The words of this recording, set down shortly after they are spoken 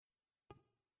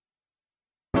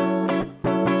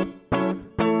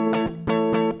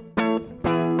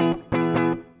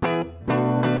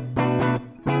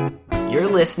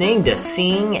listening to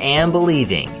Seeing and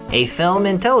Believing, a film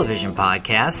and television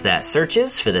podcast that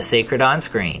searches for the sacred on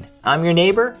screen. I'm your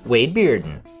neighbor, Wade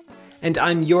Bearden. And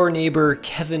I'm your neighbor,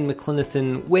 Kevin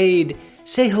McLenithan. Wade,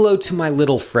 say hello to my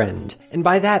little friend. And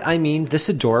by that, I mean this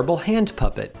adorable hand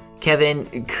puppet.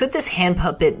 Kevin, could this hand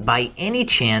puppet by any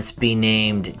chance be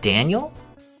named Daniel?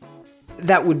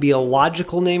 That would be a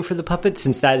logical name for the puppet,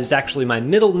 since that is actually my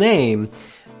middle name.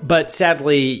 But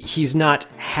sadly, he's not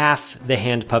half the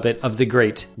hand puppet of the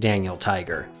great Daniel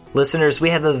Tiger. Listeners, we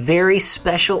have a very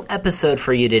special episode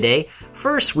for you today.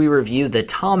 First, we review the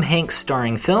Tom Hanks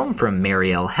starring film from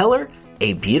Marielle Heller,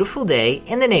 A Beautiful Day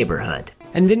in the Neighborhood.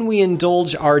 And then we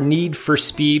indulge our need for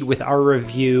speed with our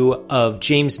review of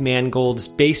James Mangold's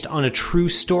based on a true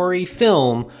story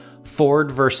film,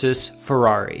 Ford vs.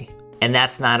 Ferrari. And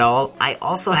that's not all. I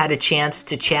also had a chance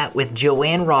to chat with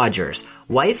Joanne Rogers,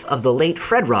 wife of the late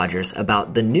Fred Rogers,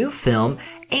 about the new film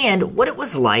and what it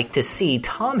was like to see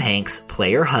Tom Hanks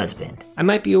play her husband. I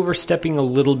might be overstepping a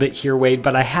little bit here, Wade,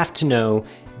 but I have to know,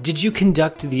 did you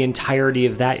conduct the entirety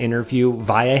of that interview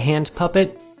via hand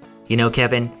puppet? You know,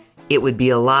 Kevin, it would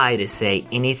be a lie to say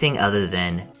anything other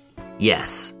than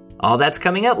yes. All that's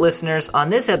coming up, listeners, on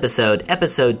this episode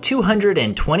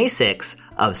 226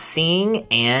 of Seeing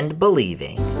and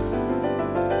Believing.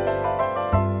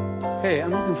 Hey,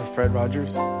 I'm looking for Fred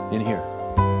Rogers. In here.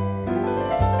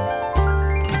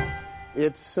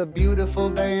 It's a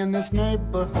beautiful day in this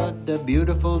neighborhood, a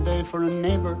beautiful day for a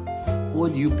neighbor.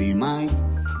 Would you be mine?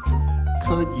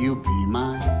 Could you be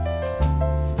mine?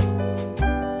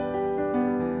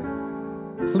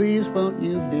 Please won't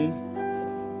you be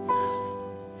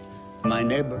my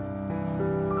neighbor?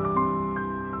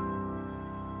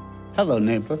 Hello,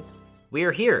 neighbor. We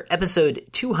are here, episode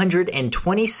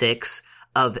 226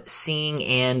 of Seeing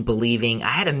and Believing. I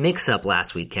had a mix-up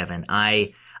last week, Kevin.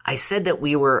 I said that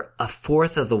we were a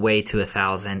fourth of the way to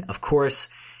 1,000. Of course,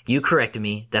 you corrected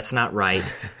me. That's not right.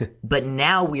 But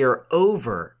now we are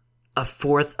over a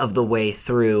fourth of the way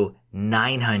through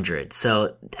 900.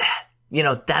 So, you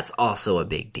know, that's also a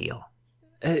big deal.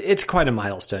 It's quite a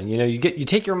milestone. You know, you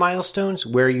take your milestones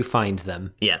where you find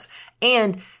them. Yes.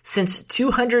 And since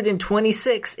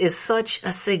 226 is such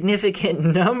a significant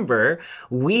number,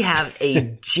 we have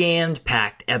a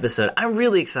jammed-packed episode. I'm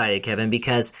really excited, Kevin,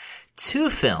 because two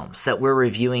films that we're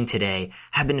reviewing today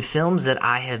have been films that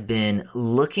I have been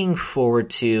looking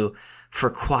forward to for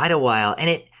quite a while.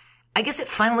 And I guess it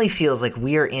finally feels like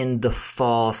we are in the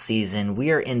fall season.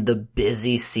 We are in the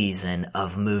busy season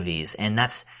of movies. And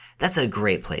that's a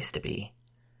great place to be.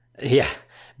 Yeah.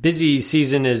 Busy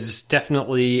season is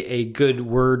definitely a good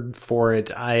word for it.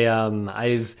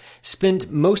 I've spent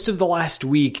most of the last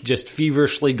week just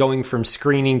feverishly going from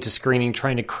screening to screening,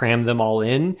 trying to cram them all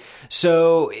in.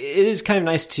 So it is kind of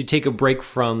nice to take a break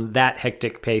from that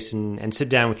hectic pace and sit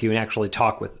down with you and actually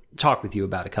talk with you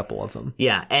about a couple of them.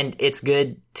 Yeah, and it's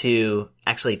good to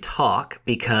actually talk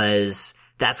because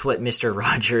that's what Mr.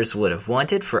 Rogers would have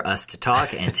wanted, for us to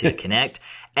talk and to connect.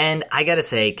 And I gotta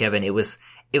say, Kevin, it was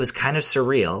kind of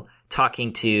surreal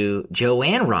talking to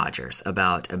Joanne Rogers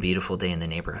about A Beautiful Day in the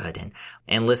Neighborhood.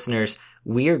 And listeners,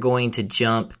 we are going to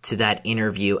jump to that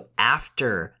interview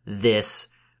after this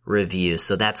review.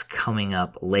 So that's coming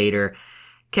up later.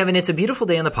 Kevin, it's a beautiful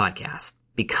day on the podcast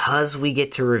because we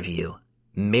get to review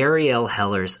Marielle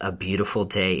Heller's A Beautiful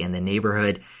Day in the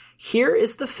Neighborhood. Here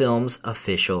is the film's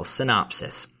official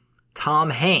synopsis. Tom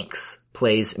Hanks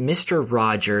plays Mr.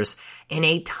 Rogers in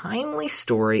a timely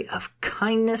story of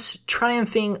kindness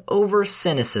triumphing over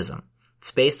cynicism.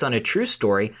 It's based on a true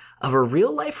story of a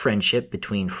real-life friendship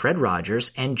between Fred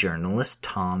Rogers and journalist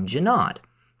Tom Junod.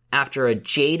 After a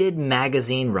jaded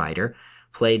magazine writer,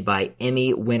 played by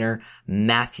Emmy winner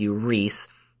Matthew Rhys,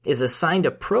 is assigned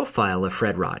a profile of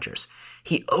Fred Rogers,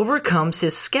 he overcomes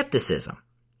his skepticism,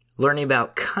 learning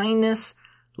about kindness,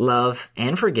 love,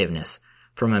 and forgiveness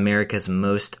from America's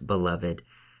most beloved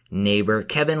neighbor.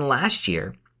 Kevin, last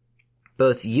year,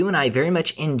 both you and I very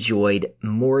much enjoyed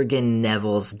Morgan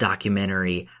Neville's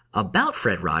documentary about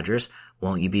Fred Rogers,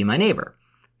 Won't You Be My Neighbor?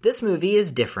 This movie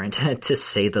is different, to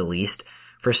say the least.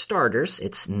 For starters,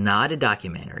 it's not a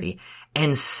documentary.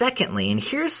 And secondly, and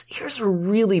here's a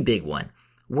really big one,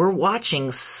 we're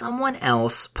watching someone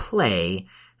else play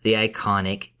the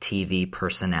iconic TV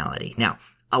personality. Now,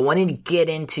 I wanted to get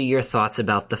into your thoughts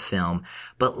about the film,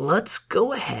 but let's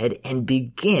go ahead and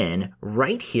begin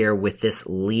right here with this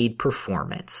lead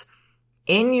performance.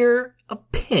 In your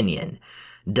opinion,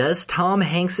 does Tom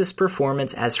Hanks'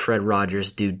 performance as Fred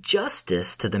Rogers do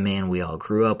justice to the man we all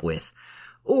grew up with?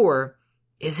 Or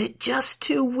is it just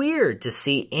too weird to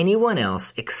see anyone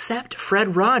else except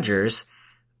Fred Rogers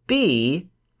be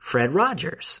Fred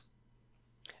Rogers?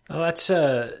 Well, it's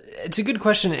a good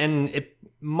question, and it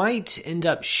might end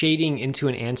up shading into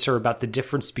an answer about the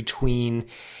difference between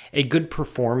a good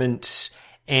performance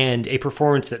and a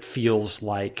performance that feels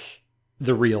like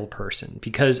the real person.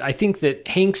 Because I think that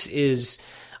Hanks is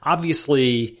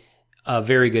obviously a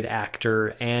very good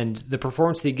actor, and the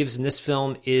performance that he gives in this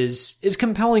film is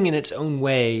compelling in its own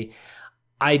way.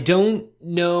 I don't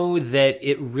know that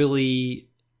it really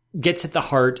gets at the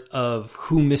heart of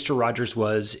who Mr. Rogers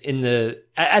was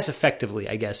as effectively,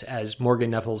 I guess, as Morgan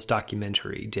Neville's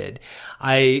documentary did.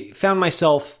 I found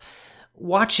myself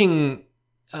watching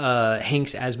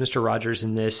Hanks as Mr. Rogers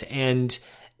in this and,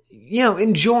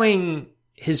 enjoying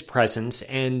his presence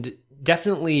and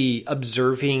definitely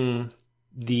observing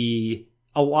a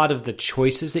lot of the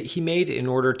choices that he made in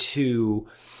order to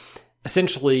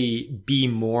essentially be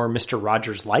more Mr.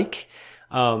 Rogers-like.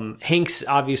 Hanks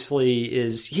obviously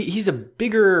he's a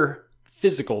bigger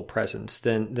physical presence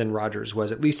than Rogers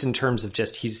was, at least in terms of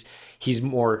just he's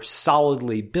more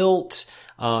solidly built.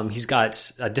 He's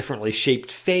got a differently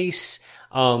shaped face.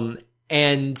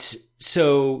 And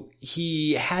so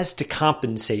he has to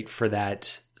compensate for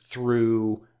that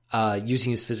through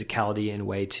using his physicality in a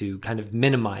way to kind of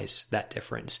minimize that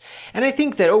difference. And I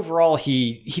think that overall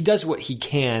he does what he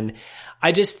can.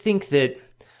 I just think that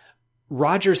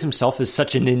Rogers himself is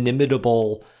such an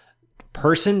inimitable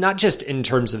person, not just in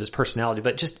terms of his personality,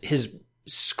 but just his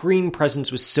screen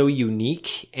presence was so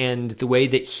unique, and the way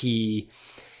that he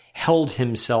held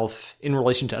himself in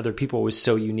relation to other people was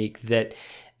so unique that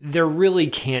there really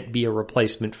can't be a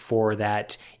replacement for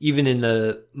that, even in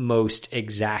the most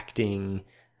exacting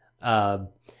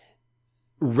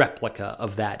replica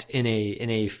of that in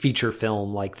a feature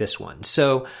film like this one.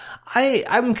 So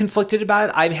I'm conflicted about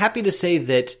it. I'm happy to say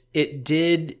that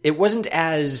it wasn't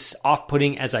as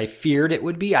off-putting as I feared it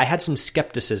would be. I had some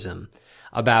skepticism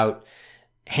about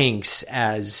Hanks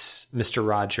as Mr.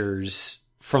 Rogers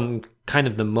from kind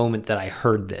of the moment that I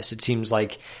heard this. It seems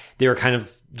like they were kind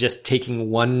of just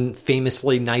taking one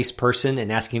famously nice person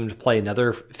and asking him to play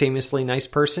another famously nice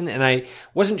person. And I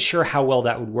wasn't sure how well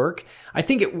that would work. I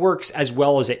think it works as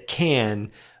well as it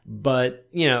can, but,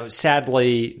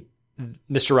 sadly,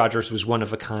 Mr. Rogers was one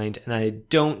of a kind. And I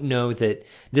don't know that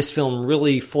this film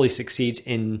really fully succeeds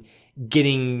in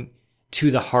getting to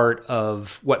the heart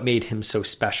of what made him so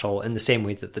special in the same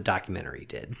way that the documentary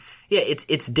did. Yeah,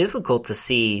 it's difficult to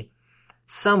see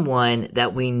someone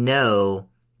that we know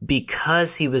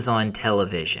because he was on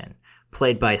television,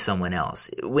 played by someone else.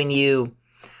 When you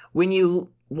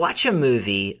watch a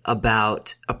movie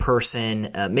about a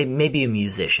person, maybe a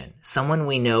musician, someone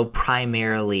we know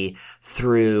primarily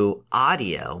through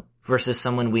audio versus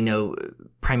someone we know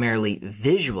primarily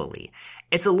visually,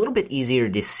 it's a little bit easier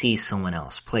to see someone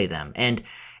else play them. And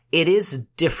it is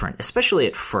different, especially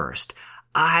at first.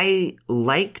 I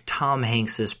like Tom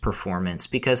Hanks's performance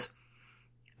because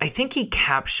I think he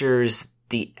captures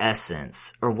the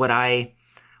essence, or what I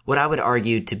would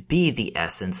argue to be the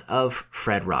essence of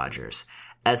Fred Rogers,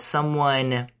 as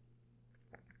someone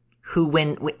who,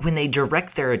 when they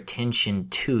direct their attention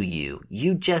to you,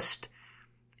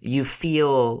 you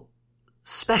feel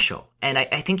special. And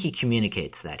I think he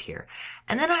communicates that here.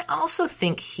 And then I also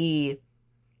think he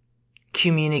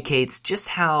communicates just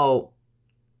how,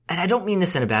 and I don't mean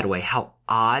this in a bad way, how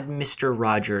odd Mr.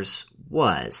 Rogers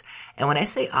was. And when I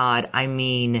say odd, I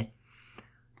mean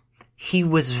he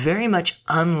was very much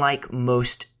unlike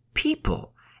most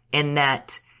people in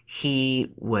that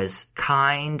he was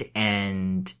kind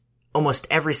and almost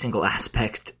every single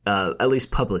aspect, at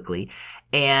least publicly,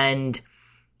 and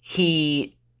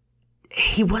he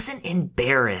wasn't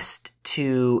embarrassed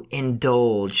to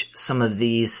indulge some of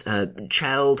these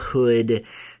childhood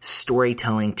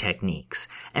storytelling techniques.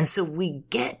 And so we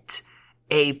get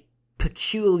a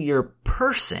peculiar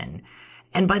person.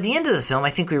 And by the end of the film, I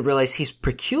think we realize he's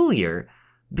peculiar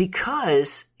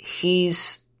because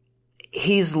he's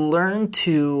learned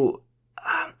to,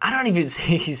 I don't even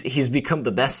say he's become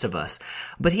the best of us,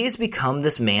 but he's become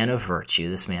this man of virtue,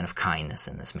 this man of kindness,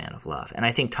 and this man of love. And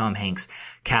I think Tom Hanks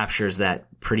captures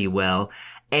that pretty well.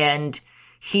 And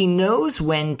he knows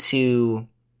when to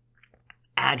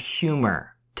add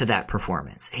humor to that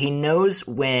performance. He knows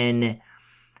when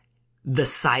the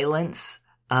silence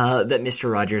that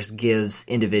Mr. Rogers gives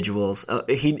individuals,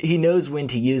 he knows when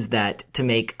to use that to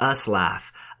make us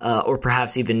laugh, or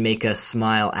perhaps even make us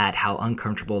smile at how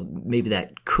uncomfortable maybe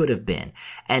that could have been.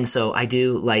 And so I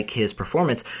do like his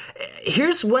performance.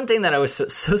 Here's one thing that I was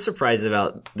so surprised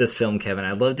about this film, Kevin.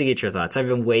 I'd love to get your thoughts. I've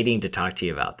been waiting to talk to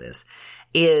you about this.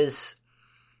 Is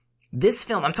this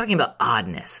film, I'm talking about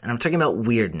oddness and I'm talking about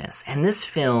weirdness. And this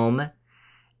film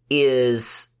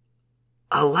is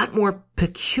a lot more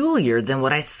peculiar than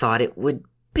what I thought it would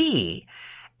be.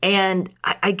 And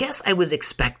I guess I was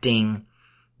expecting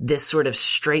this sort of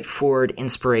straightforward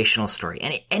inspirational story.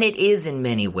 And it is in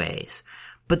many ways.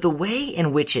 But the way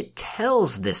in which it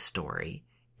tells this story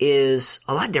is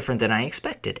a lot different than I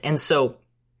expected. And so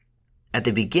at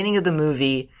the beginning of the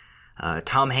movie,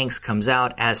 Tom Hanks comes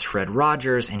out as Fred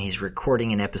Rogers, and he's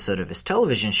recording an episode of his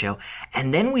television show.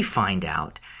 And then we find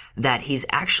out that he's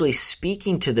actually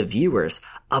speaking to the viewers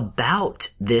about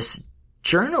this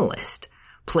journalist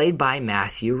played by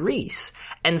Matthew Rhys.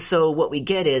 And so what we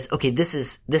get is, okay, this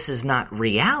is not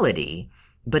reality,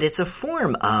 but it's a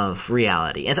form of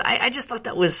reality. And so I just thought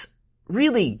that was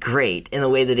really great in the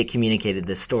way that it communicated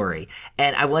this story.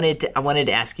 And I wanted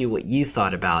to ask you what you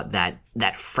thought about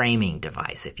that framing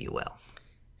device, if you will.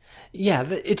 Yeah,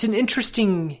 it's an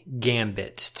interesting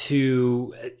gambit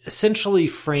to essentially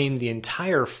frame the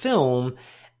entire film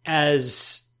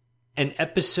as an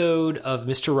episode of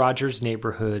Mr. Rogers'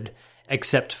 Neighborhood,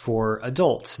 except for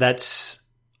adults. That's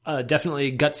definitely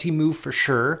a gutsy move for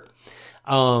sure.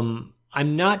 I'm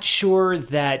not sure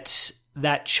that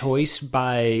choice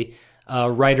by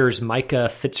writers Micah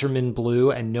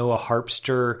Fitzerman-Blue and Noah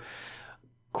Harpster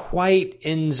quite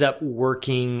ends up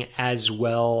working as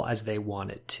well as they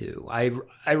want it to.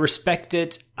 I respect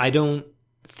it. I don't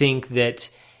think that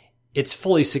it's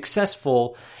fully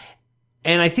successful.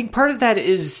 And I think part of that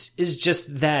is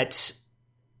just that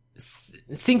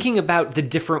thinking about the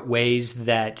different ways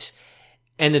that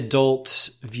an adult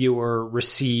viewer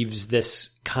receives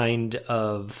this kind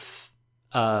of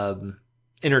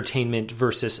entertainment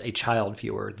versus a child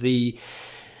viewer.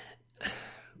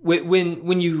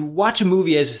 When you watch a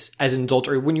movie as an adult,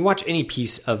 or when you watch any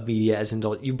piece of media as an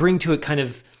adult, you bring to it kind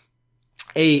of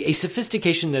a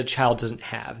sophistication that a child doesn't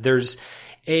have. There's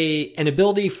an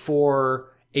ability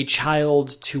for a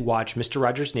child to watch Mr.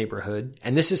 Rogers' Neighborhood,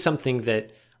 and this is something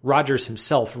that Rogers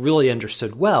himself really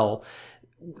understood well,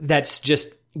 that's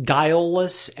just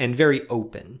guileless and very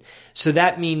open. So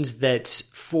that means that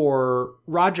for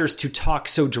Rogers to talk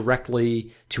so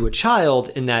directly to a child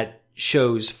in that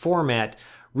show's format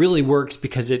really works,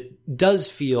 because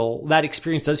that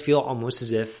experience does feel almost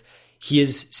as if he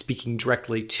is speaking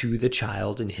directly to the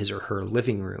child in his or her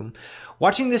living room.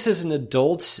 Watching this as an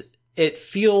adult, it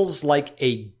feels like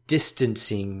a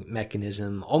distancing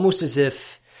mechanism, almost as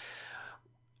if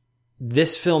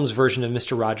this film's version of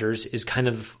Mr. Rogers is kind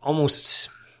of almost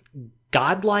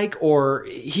godlike, or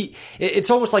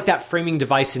it's almost like that framing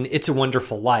device in It's a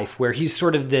Wonderful Life, where he's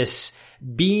sort of this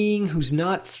being who's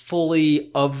not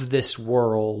fully of this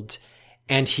world,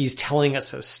 and he's telling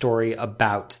us a story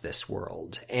about this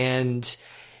world. And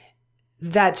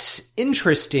that's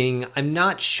interesting. I'm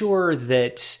not sure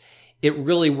that it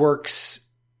really works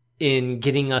in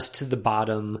getting us to the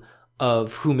bottom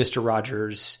of who Mr.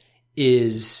 Rogers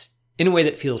is in a way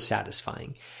that feels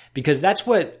satisfying, because that's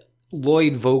what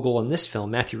Lloyd Vogel in this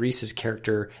film, Matthew Rhys's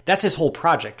character, that's his whole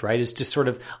project, right? Is to sort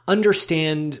of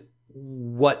understand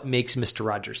what makes Mr.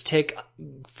 Rogers tick,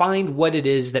 find what it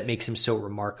is that makes him so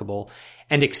remarkable,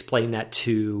 and explain that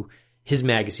to his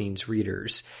magazine's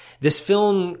readers. This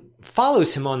film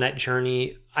follows him on that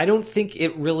journey. I don't think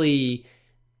it really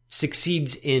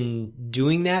succeeds in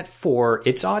doing that for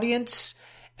its audience.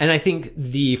 And I think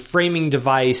the framing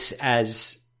device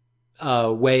as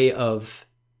a way of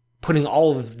putting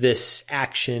all of this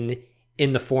action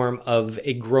in the form of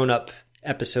a grown-up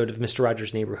episode of Mr.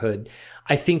 Rogers' Neighborhood,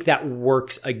 I think that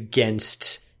works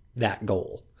against that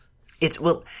goal.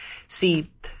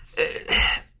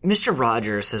 Mr.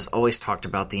 Rogers has always talked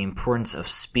about the importance of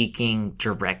speaking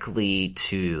directly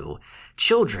to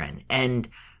children and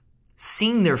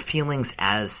seeing their feelings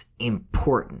as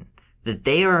important, that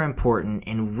they are important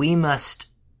and we must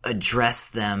address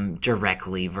them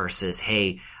directly versus,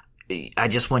 hey, I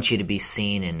just want you to be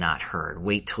seen and not heard.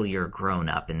 Wait till you're grown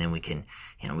up and then we can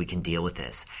deal with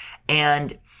this.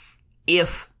 And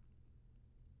if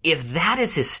that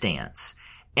is his stance,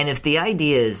 and if the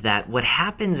idea is that what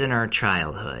happens in our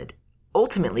childhood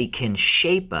ultimately can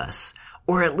shape us,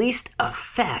 or at least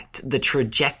affect the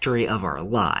trajectory of our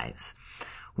lives,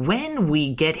 when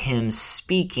we get him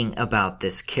speaking about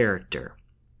this character,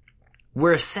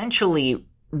 we're essentially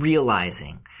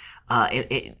realizing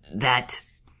that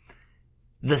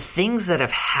the things that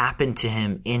have happened to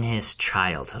him in his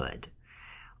childhood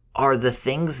are the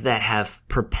things that have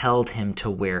propelled him to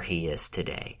where he is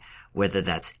today. Whether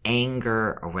that's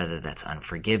anger or whether that's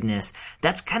unforgiveness,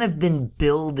 that's kind of been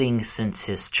building since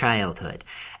his childhood.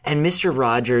 And Mr.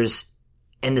 Rogers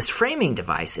And this framing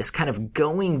device is kind of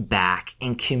going back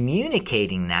and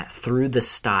communicating that through the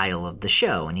style of the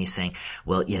show. And he's saying,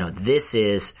 well, this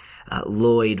is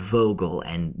Lloyd Vogel,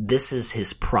 and this is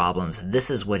his problems.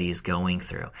 This is what he's going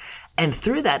through. And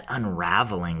through that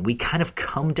unraveling, we kind of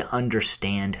come to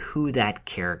understand who that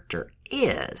character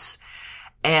is.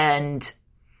 And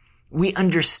we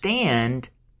understand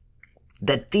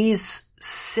that these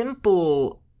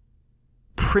simple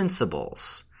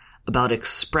principles about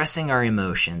expressing our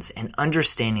emotions and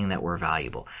understanding that we're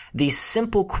valuable, these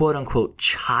simple quote-unquote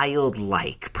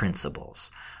childlike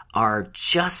principles, are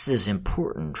just as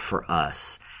important for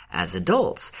us as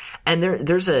adults. And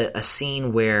there's a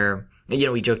scene where,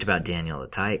 we joked about Daniel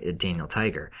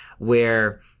Tiger,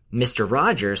 where Mr.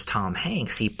 Rogers, Tom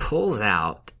Hanks, he pulls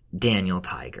out Daniel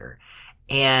Tiger,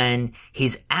 and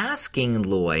he's asking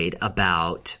Lloyd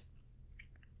about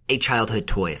a childhood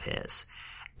toy of his.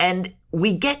 And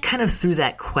we get kind of through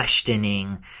that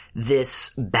questioning this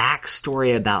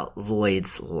backstory about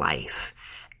Lloyd's life.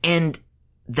 And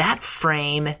that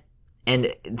frame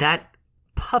and that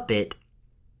puppet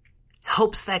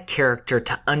helps that character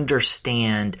to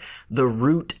understand the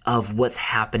root of what's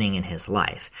happening in his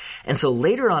life. And so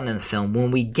later on in the film, when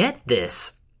we get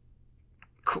this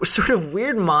sort of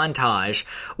weird montage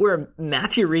where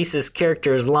Matthew Rhys's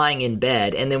character is lying in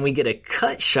bed, and then we get a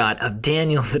cut shot of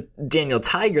Daniel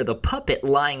Tiger, the puppet,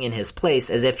 lying in his place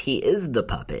as if he is the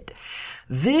puppet.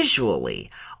 Visually,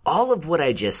 all of what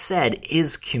I just said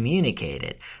is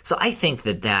communicated. So I think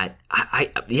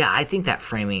I think that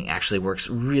framing actually works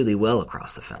really well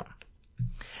across the film.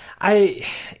 I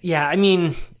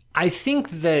think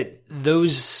that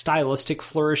those stylistic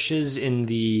flourishes in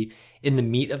the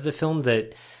meat of the film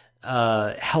that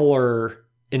Heller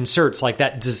inserts, like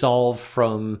that dissolve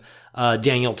from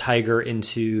Daniel Tiger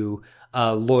into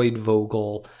Lloyd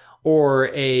Vogel, or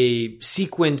a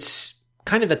sequence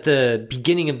kind of at the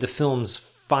beginning of the film's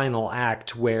final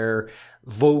act where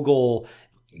Vogel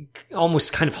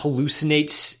almost kind of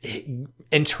hallucinates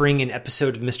entering an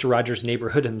episode of Mr. Rogers'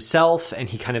 Neighborhood himself, and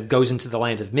he kind of goes into the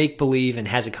land of make-believe and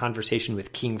has a conversation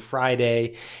with King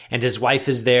Friday, and his wife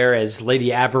is there as Lady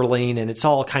Aberline, and it's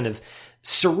all kind of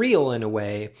surreal in a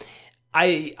way.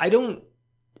 I don't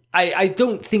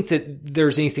think that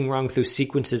there's anything wrong with those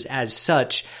sequences as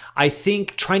such. I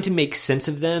think trying to make sense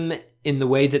of them in the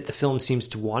way that the film seems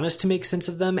to want us to make sense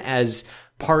of them, as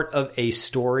part of a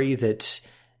story that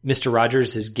Mr.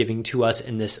 Rogers is giving to us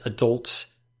in this adult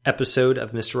episode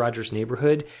of Mr. Rogers'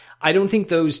 Neighborhood, I don't think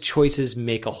those choices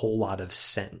make a whole lot of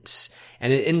sense.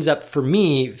 And it ends up, for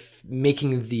me,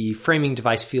 making the framing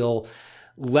device feel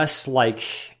less like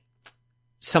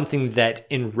something that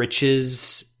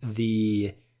enriches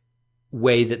the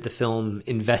way that the film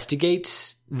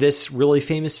investigates this really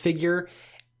famous figure,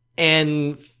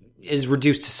 and is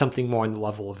reduced to something more on the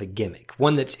level of a gimmick.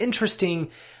 One that's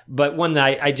interesting, but one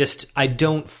that I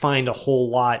don't find a whole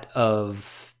lot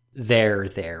of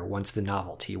there once the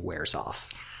novelty wears off.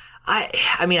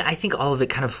 I mean, I think all of it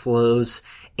kind of flows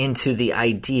into the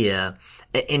idea,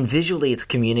 and visually it's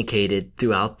communicated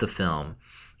throughout the film,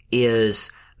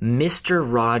 is Mr.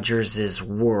 Rogers'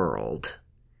 world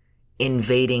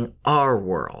invading our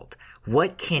world.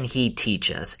 What can he teach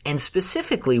us? And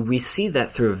specifically, we see that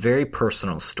through a very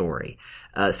personal story,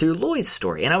 through Lloyd's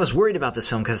story. And I was worried about this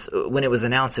film because when it was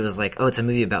announced, it was like, oh, it's a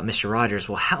movie about Mr. Rogers.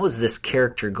 Well, how is this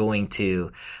character going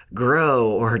to grow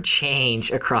or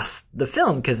change across the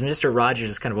film? Because Mr. Rogers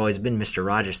has kind of always been Mr.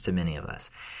 Rogers to many of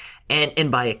us. And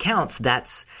by accounts,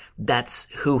 that's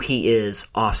who he is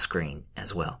off screen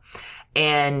as well.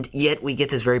 And yet we get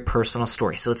this very personal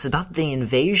story. So it's about the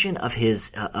invasion of his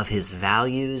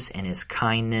values and his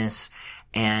kindness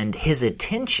and his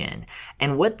attention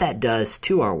and what that does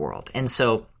to our world. And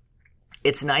so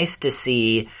it's nice to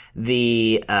see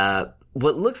the,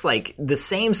 what looks like the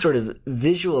same sort of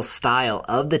visual style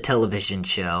of the television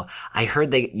show. I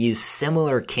heard they use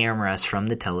similar cameras from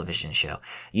the television show.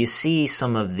 You see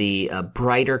some of the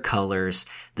brighter colors,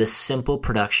 the simple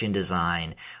production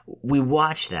design. We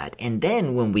watch that. And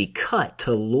then when we cut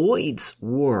to Lloyd's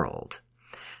world,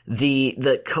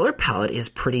 the color palette is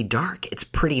pretty dark. It's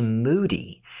pretty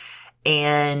moody.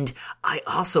 And one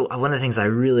of the things I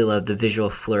really love the visual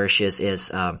flourishes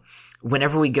is,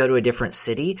 whenever we go to a different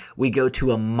city, we go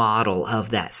to a model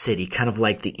of that city, kind of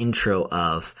like the intro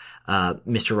of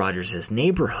Mr. Rogers'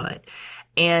 Neighborhood.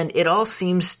 And it all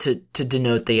seems to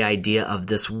denote the idea of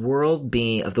the world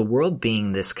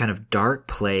being this kind of dark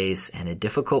place and a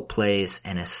difficult place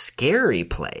and a scary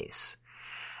place.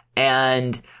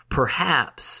 And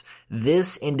perhaps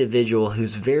this individual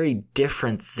who's very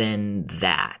different than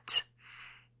that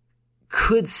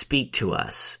could speak to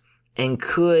us and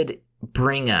could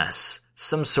bring us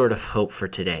some sort of hope for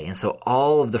today. And so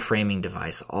all of the framing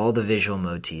device, all the visual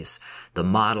motifs, the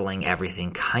modeling,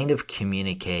 everything kind of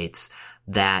communicates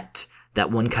that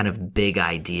one kind of big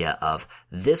idea of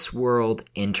this world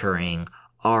entering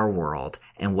our world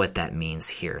and what that means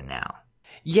here and now.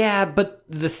 Yeah, but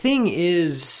the thing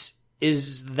is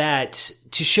that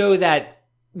to show that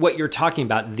what you're talking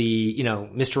about, the,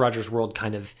 Mr. Rogers' world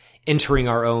kind of entering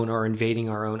our own or invading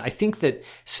our own, I think that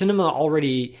cinema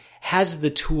already has the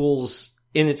tools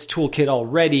in its toolkit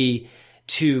already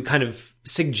to kind of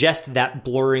suggest that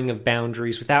blurring of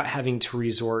boundaries without having to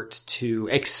resort to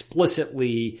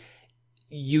explicitly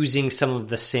using some of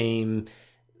the same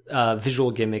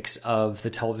visual gimmicks of the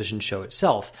television show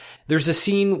itself. There's a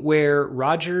scene where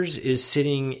Rogers is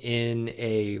sitting in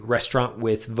a restaurant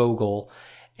with Vogel,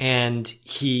 and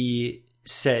he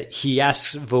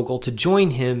asks Vogel to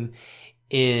join him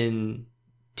in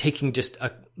taking just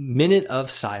a minute of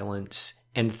silence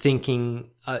and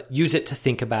use it to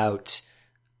think about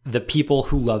the people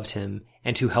who loved him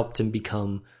and who helped him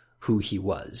become who he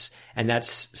was. And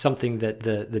that's something that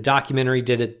the documentary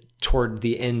did it toward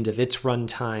the end of its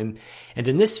runtime. And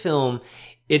in this film,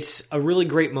 it's a really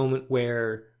great moment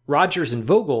where Rogers and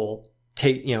Vogel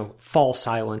fall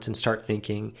silent and start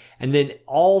thinking. And then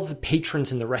all the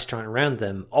patrons in the restaurant around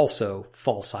them also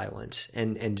fall silent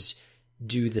and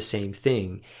do the same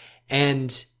thing.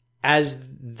 And as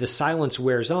the silence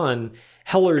wears on,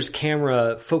 Heller's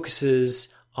camera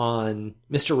focuses on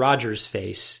Mr. Rogers'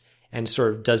 face and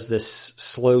sort of does this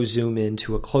slow zoom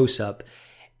into a close-up.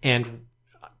 And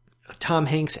Tom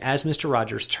Hanks, as Mr.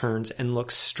 Rogers, turns and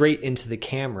looks straight into the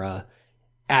camera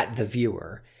at the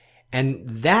viewer. And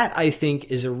that, I think,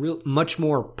 is a much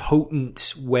more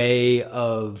potent way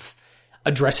of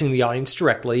addressing the audience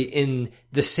directly in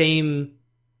the same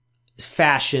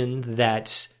fashion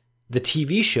that the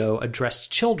TV show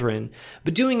addressed children,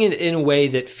 but doing it in a way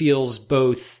that feels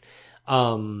both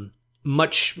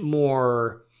much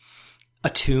more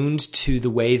attuned to the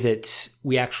way that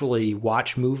we actually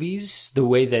watch movies, the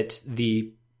way that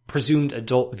the presumed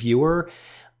adult viewer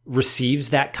receives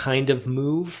that kind of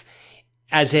move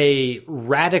as a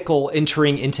radical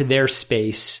entering into their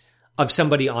space of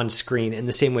somebody on screen, in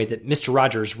the same way that Mr.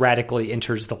 Rogers radically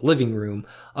enters the living room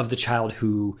of the child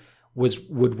who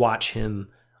would watch him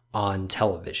on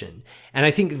television. And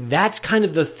I think that's kind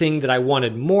of the thing that I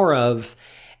wanted more of,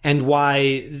 and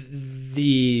why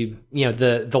the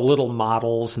little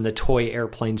models and the toy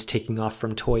airplanes taking off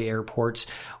from toy airports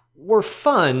were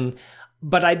fun,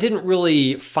 but I didn't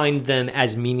really find them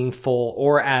as meaningful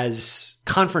or as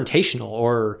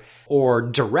confrontational or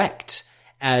direct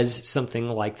as something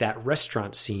like that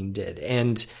restaurant scene did.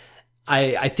 And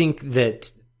I think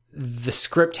that the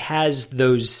script has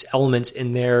those elements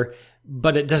in there,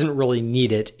 but it doesn't really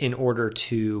need it in order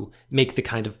to make the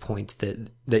kind of point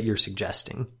that you're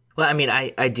suggesting. Well, I mean,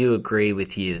 I do agree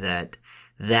with you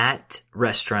that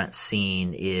restaurant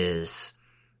scene is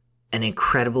an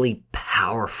incredibly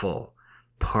powerful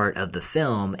part of the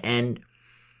film. And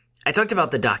I talked about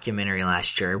the documentary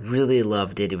last year. I really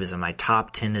loved it. It was in my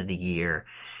top 10 of the year.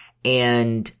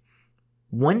 And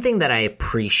one thing that I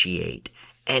appreciate,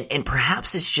 and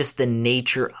perhaps it's just the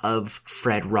nature of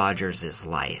Fred Rogers'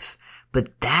 life,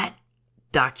 but that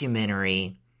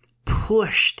documentary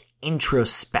pushed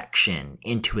introspection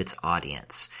into its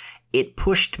audience. It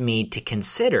pushed me to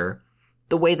consider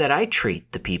the way that I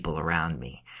treat the people around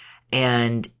me.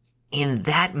 And in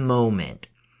that moment,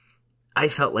 I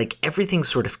felt like everything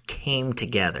sort of came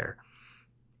together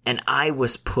and I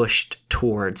was pushed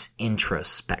towards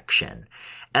introspection.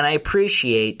 And I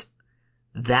appreciate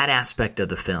that aspect of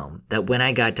the film, that when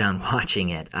I got done watching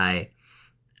it, I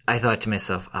thought to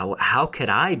myself, oh, how could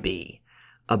I be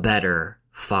a better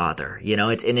father?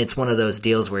 It's one of those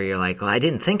deals where you're like, well, I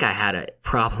didn't think I had a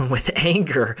problem with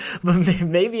anger, but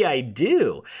maybe I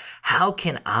do. How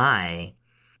can I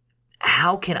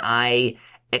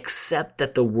accept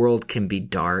that the world can be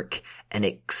dark and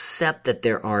accept that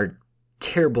there are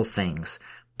terrible things,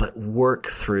 but work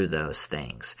through those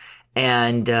things?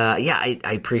 And I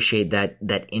appreciate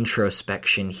that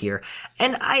introspection here.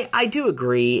 And I do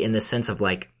agree in the sense of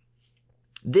like,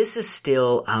 this is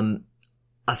still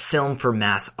a film for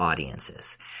mass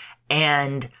audiences.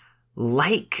 And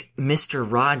like Mr.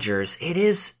 Rogers, it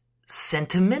is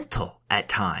sentimental at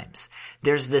times.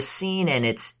 There's this scene, and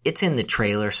it's in the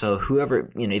trailer, so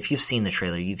whoever, if you've seen the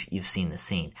trailer, you've seen the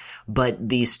scene. But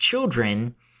these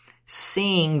children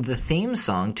sing the theme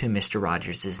song to Mr.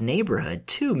 Rogers' Neighborhood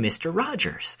to Mr.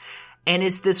 Rogers. And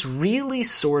it's this really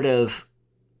sort of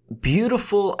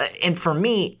beautiful, and for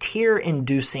me,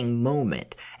 tear-inducing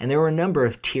moment. And there were a number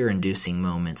of tear-inducing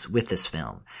moments with this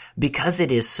film because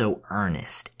it is so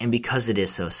earnest and because it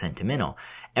is so sentimental.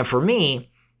 And for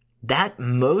me, that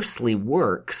mostly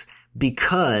works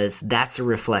because that's a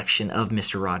reflection of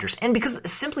Mr. Rogers and because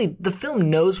simply the film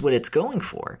knows what it's going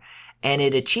for and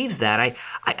it achieves that.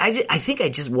 I think I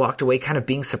just walked away kind of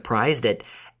being surprised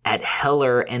at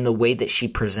Heller and the way that she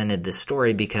presented this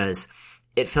story because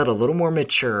it felt a little more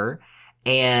mature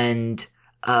and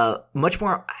much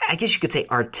more, I guess you could say,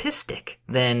 artistic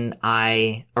than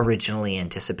I originally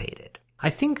anticipated. I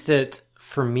think that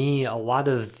for me, a lot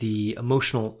of the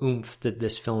emotional oomph that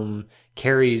this film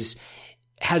carries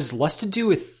has less to do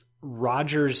with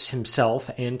Rogers himself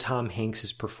and Tom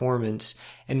Hanks' performance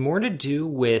and more to do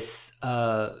with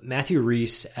Matthew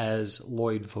Rhys as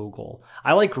Lloyd Vogel.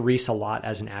 I like Rhys a lot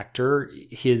as an actor.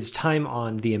 His time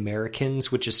on The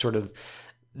Americans, which is sort of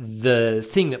the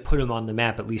thing that put him on the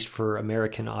map, at least for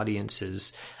American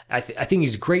audiences. I think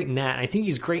he's great in that. I think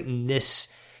he's great in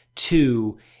this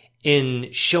too,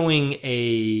 in showing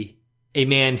a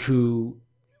man who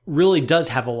really does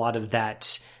have a lot of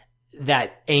that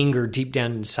anger deep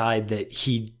down inside that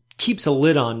he keeps a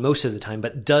lid on most of the time,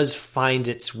 but does find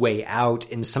its way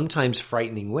out in sometimes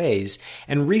frightening ways.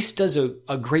 And Rhys does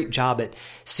a great job at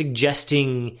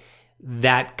suggesting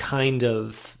that kind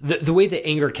of the way that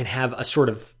anger can have a sort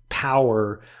of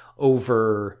power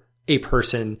over a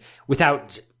person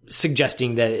without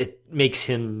suggesting that it makes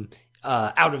him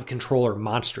out of control or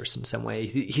monstrous in some way.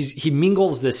 He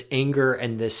mingles this anger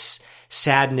and this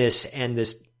sadness and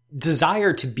this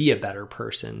desire to be a better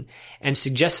person and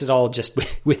suggests it all just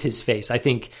with his face. I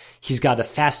think he's got a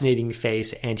fascinating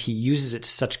face and he uses it to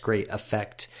such great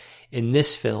effect in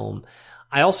this film.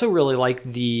 I also really like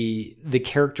the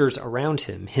characters around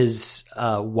him. His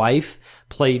wife,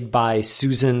 played by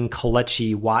Susan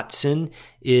Kelechi Watson,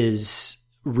 is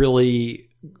really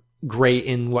great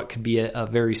in what could be a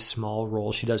very small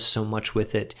role. She does so much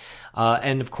with it.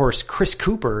 And of course, Chris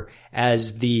Cooper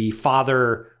as the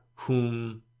father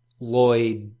whom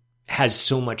Lloyd has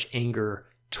so much anger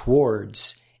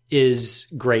towards is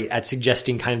great at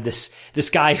suggesting kind of this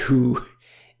guy who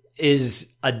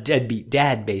is a deadbeat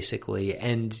dad, basically,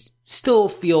 and still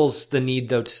feels the need,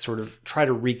 though, to sort of try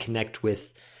to reconnect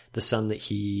with the son that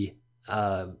he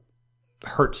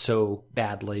hurt so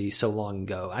badly so long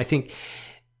ago. I think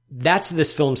that's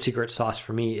this film's secret sauce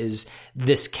for me, is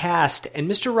this cast. And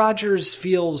Mr. Rogers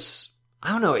feels,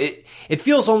 I don't know, it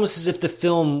feels almost as if the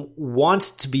film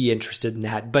wants to be interested in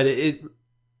that, but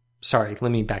sorry,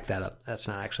 let me back that up. That's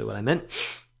not actually what I meant.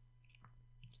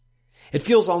 It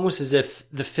feels almost as if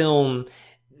the film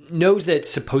knows that it's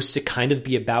supposed to kind of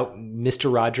be about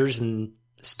Mr. Rogers and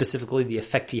specifically the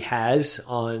effect he has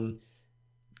on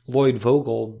Lloyd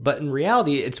Vogel. But in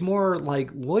reality, it's more like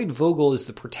Lloyd Vogel is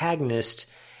the protagonist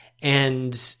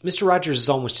and Mr. Rogers is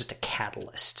almost just a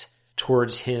catalyst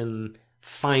towards him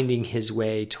finding his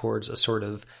way towards a sort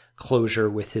of closure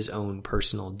with his own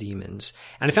personal demons.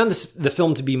 And I found the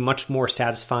film to be much more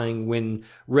satisfying when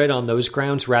read on those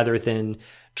grounds rather than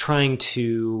trying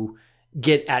to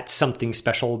get at something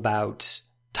special about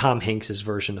Tom Hanks's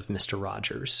version of Mr.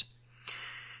 Rogers.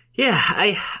 Yeah,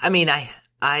 I mean, I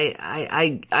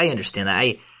understand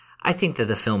that. I think that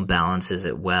the film balances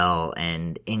it well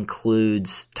and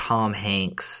includes Tom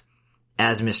Hanks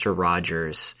as Mr.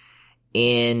 Rogers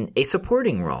in a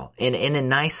supporting role, in a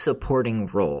nice supporting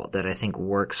role that I think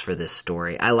works for this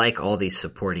story. I like all these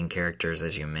supporting characters,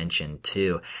 as you mentioned,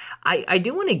 too. I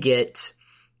do want to get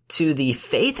to the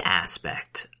faith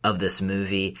aspect of this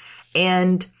movie,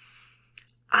 and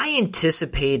I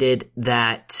anticipated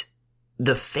that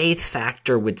the faith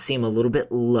factor would seem a little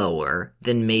bit lower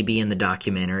than maybe in the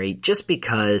documentary, just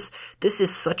because this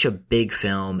is such a big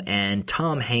film and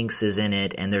Tom Hanks is in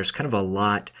it and there's kind of a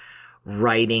lot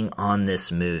riding on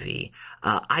this movie.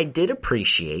 I did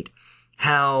appreciate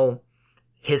how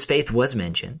his faith was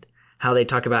mentioned, how they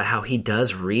talk about how he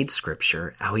does read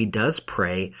scripture, how he does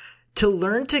pray to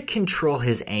learn to control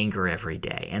his anger every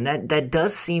day. And that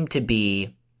does seem to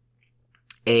be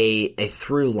a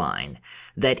through line,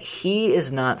 that he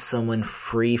is not someone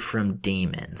free from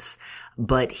demons,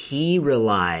 but he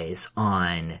relies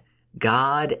on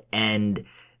God and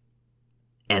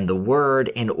the word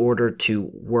in order to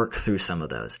work through some of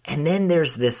those. And then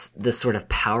there's this sort of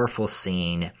powerful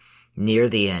scene near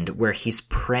the end where he's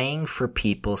praying for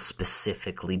people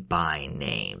specifically by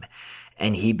name.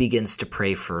 And he begins to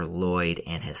pray for Lloyd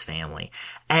and his family.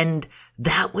 And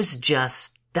that was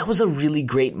a really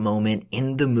great moment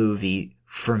in the movie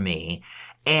for me.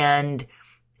 And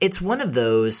it's one of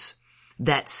those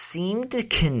that seemed to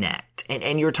connect.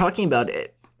 And you're talking about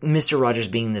Mr. Rogers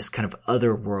being this kind of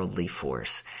otherworldly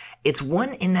force. It's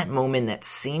one in that moment that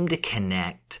seemed to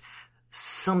connect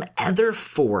some other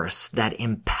force that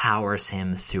empowers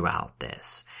him throughout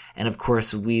this. And of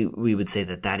course, we would say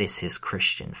that that is his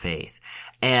Christian faith.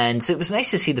 And so it was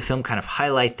nice to see the film kind of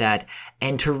highlight that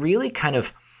and to really kind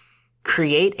of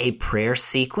create a prayer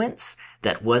sequence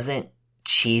that wasn't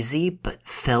cheesy, but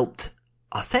felt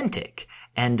authentic.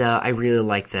 And I really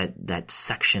like that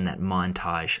section, that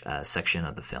montage section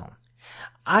of the film.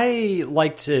 I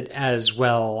liked it as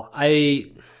well.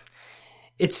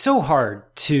 It's so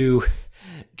hard to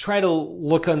try to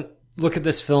look at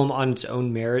this film on its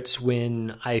own merits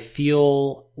when I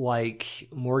feel like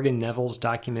Morgan Neville's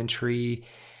documentary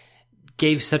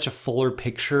gave such a fuller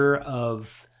picture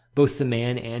of both the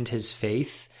man and his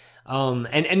faith.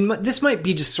 And this might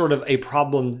be just sort of a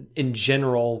problem in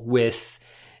general with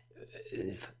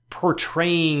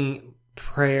portraying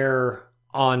prayer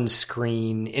on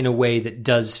screen in a way that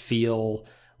does feel,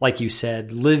 like you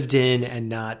said, lived in and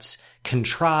not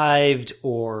contrived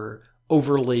or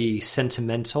overly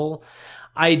sentimental.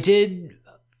 I did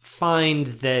find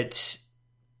that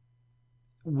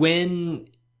when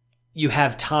you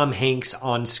have Tom Hanks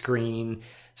on screen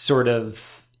sort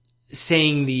of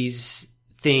saying these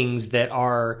things that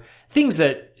are things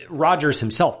that Rogers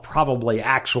himself probably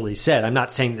actually said. I'm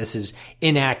not saying this is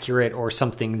inaccurate or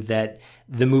something that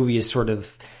the movie is sort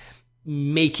of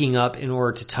making up in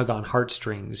order to tug on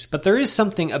heartstrings, but there is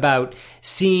something about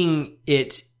seeing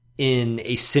it in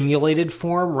a simulated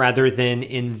form rather than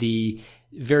in the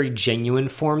very genuine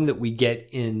form that we get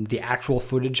in the actual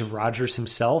footage of Rogers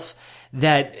himself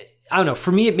that, I don't know,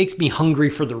 for me it makes me hungry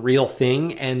for the real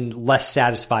thing and less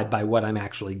satisfied by what I'm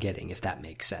actually getting, if that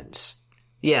makes sense.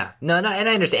 Yeah, no, and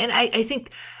I understand. And I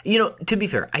think, you know, to be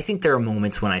fair, I think there are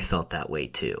moments when I felt that way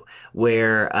too,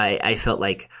 where I felt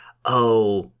like,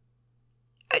 I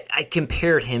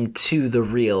compared him to the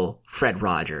real Fred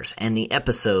Rogers and the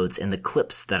episodes and the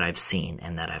clips that I've seen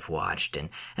and that I've watched. And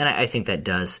I think that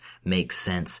does make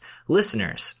sense.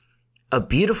 Listeners, A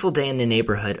Beautiful Day in the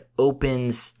Neighborhood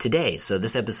opens today. So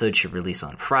this episode should release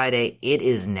on Friday. It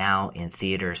is now in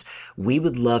theaters. We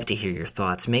would love to hear your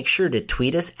thoughts. Make sure to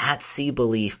tweet us at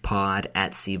SeeBelievePod,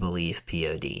 at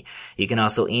SeeBelievePod. You can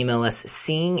also email us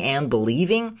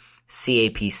seeingandbelieving,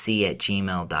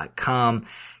 capc@gmail.com.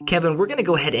 Kevin, we're going to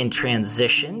go ahead and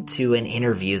transition to an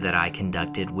interview that I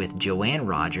conducted with Joanne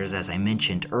Rogers, as I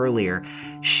mentioned earlier.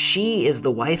 She is the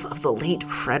wife of the late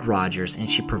Fred Rogers, and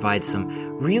she provides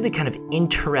some really kind of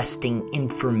interesting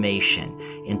information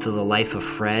into the life of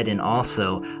Fred and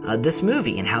also this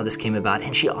movie and how this came about.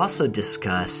 And she also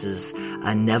discusses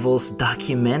Neville's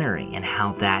documentary and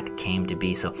how that came to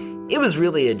be. So it was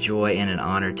really a joy and an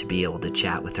honor to be able to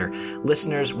chat with her.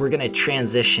 Listeners, we're going to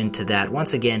transition to that.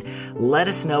 Once again, let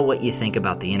us know what you think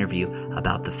about the interview,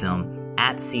 about the film,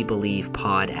 at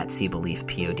SeeBelievePod, at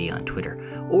SeeBelievePod on Twitter,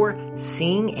 or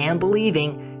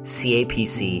seeingandbelieving,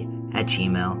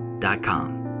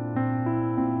 capc@gmail.com.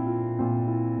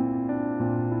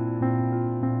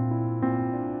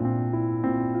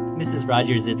 Mrs.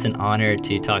 Rogers, it's an honor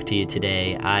to talk to you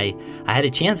today. I had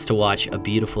a chance to watch A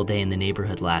Beautiful Day in the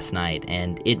Neighborhood last night,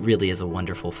 and it really is a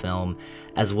wonderful film,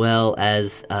 as well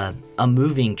as a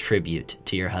moving tribute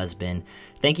to your husband.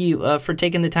 Thank you for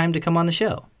taking the time to come on the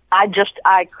show. I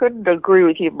couldn't agree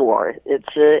with you more. It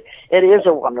is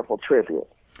a wonderful tribute,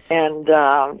 and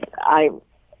I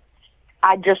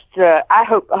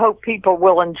hope people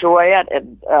will enjoy it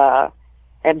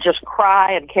and just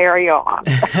cry and carry on.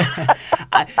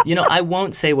 I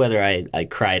won't say whether I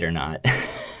cried or not.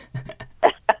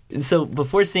 So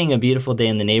before seeing A Beautiful Day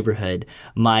in the Neighborhood,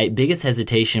 my biggest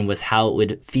hesitation was how it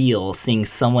would feel seeing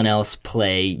someone else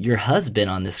play your husband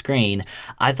on the screen.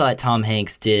 I thought Tom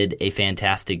Hanks did a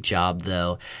fantastic job,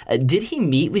 though. Did he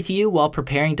meet with you while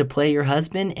preparing to play your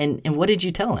husband, and what did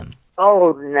you tell him?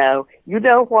 Oh, no. You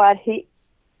know what?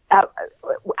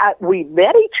 We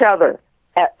met each other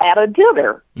at a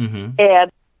dinner,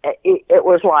 and it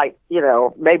was like,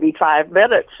 maybe 5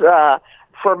 minutes.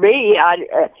 For me,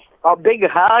 a big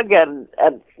hug and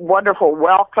wonderful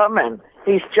welcome, and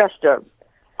he's just a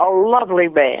lovely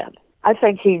man. I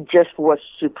think he just was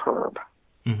superb.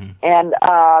 Mm-hmm. And,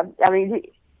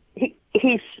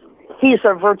 he's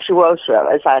a virtuoso,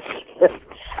 as I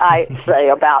say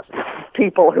about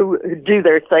people who do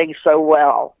their things so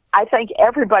well. I think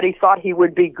everybody thought he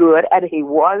would be good, and he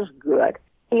was good.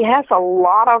 He has a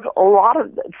lot of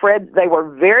Fred. They were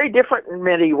very different in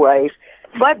many ways,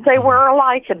 but they were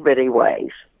alike in many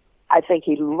ways. I think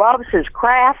he loves his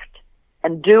craft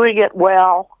and doing it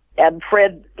well, and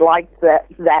Fred liked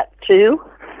that too.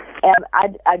 And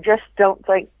I just don't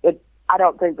think it. I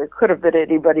don't think there could have been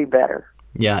anybody better.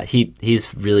 Yeah,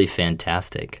 he's really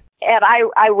fantastic. And I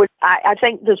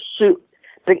think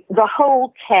the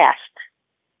whole cast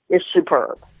is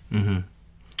superb. Mm-hmm.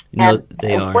 No,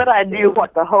 they are. When I knew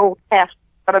what the whole cast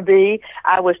was going to be,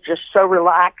 I was just so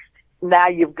relaxed. Now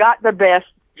you've got the best,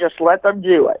 just let them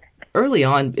do it. Early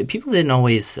on, people didn't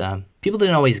always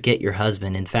get your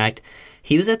husband. In fact,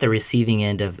 he was at the receiving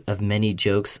end of many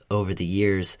jokes over the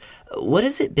years. What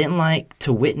has it been like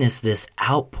to witness this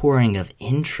outpouring of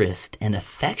interest and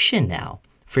affection now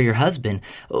for your husband?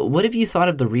 What have you thought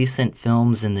of the recent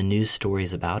films and the news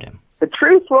stories about him? The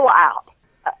truth will out.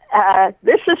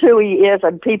 This is who he is,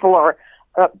 and people are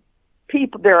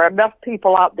there are enough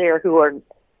people out there who are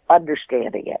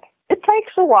understanding it. It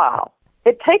takes a while.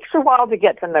 It takes a while to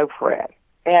get to know Fred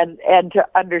and to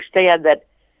understand that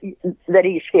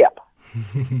he's hip.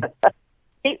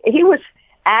 He was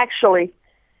actually,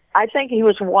 I think he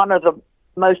was one of the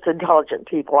most intelligent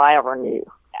people I ever knew,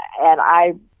 and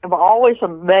I am always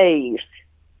amazed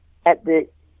at the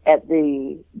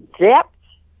depth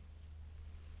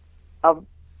of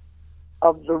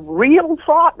the real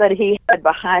thought that he had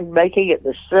behind making it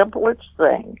the simplest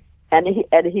thing, and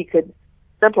he could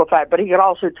simplify it, but he could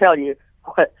also tell you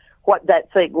what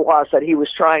that thing was that he was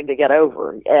trying to get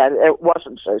over, and it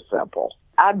wasn't so simple.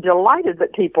 I'm delighted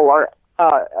that people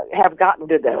have gotten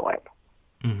to know him,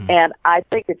 mm-hmm. and I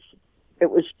think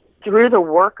it was through the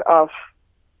work of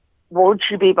 "Won't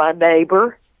You Be My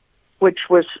Neighbor," which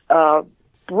was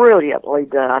brilliantly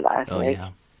done, I think,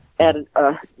 and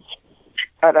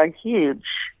a huge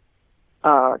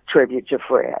tribute to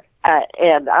Fred.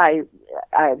 And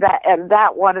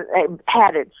that one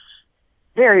had its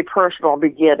very personal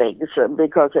beginnings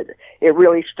because it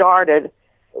really started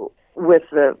with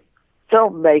the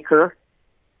filmmaker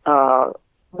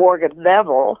Morgan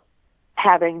Neville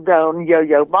having known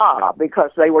Yo-Yo Ma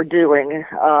because they were doing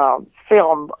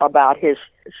film about his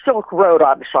Silk Road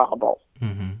ensemble,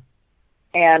 mm-hmm.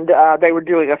 and they were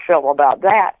doing a film about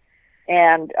that.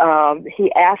 And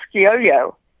he asked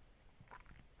Yo-Yo,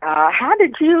 "How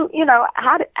did you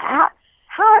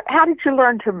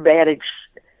learn to manage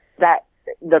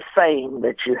the fame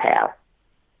that you have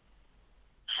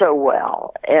so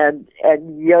well?" And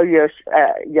Yo-Yo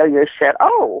said,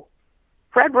 "Oh,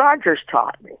 Fred Rogers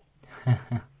taught me."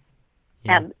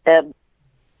 Yeah. And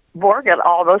Morgan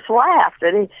almost laughed,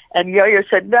 and Yo-Yo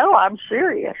said, "No, I'm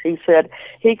serious." He said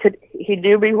he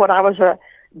knew me when I was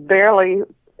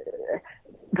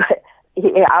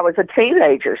I was a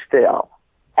teenager still,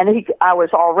 and I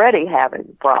was already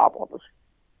having problems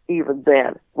even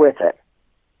then with it.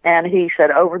 And he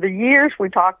said, over the years we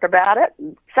talked about it.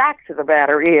 And fact of the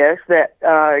matter is that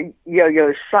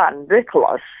Yo-Yo's son,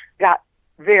 Nicholas, got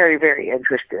very, very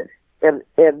interested in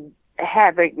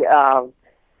having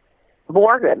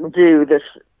Morgan do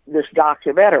this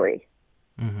documentary.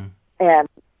 Mm-hmm.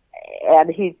 And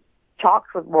he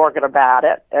talked with Morgan about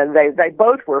it, and they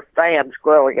both were fans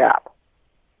growing up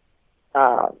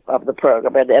of the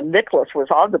program, and Nicholas was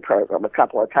on the program a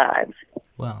couple of times.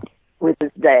 Wow. With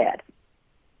his dad.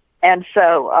 And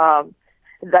so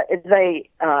they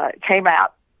came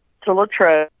out to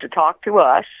Latrobe to talk to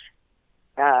us,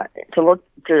 I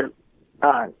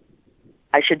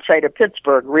should say to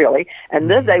Pittsburgh, really, and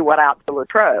then they went out to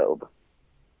Latrobe,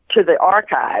 to the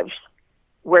archives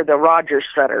where the Rogers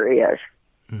Center is.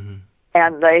 Mm-hmm.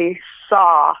 And they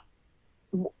saw,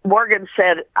 Morgan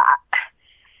said,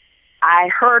 I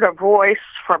heard a voice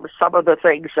from some of the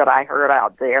things that I heard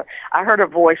out there. I heard a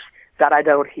voice that I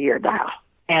don't hear now.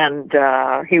 And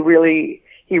he really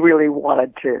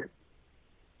wanted to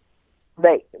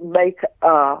make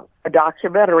a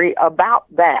documentary about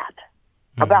that,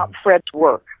 mm-hmm. about Fred's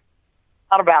work.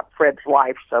 Not about Fred's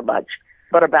life so much,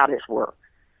 but about his work.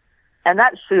 And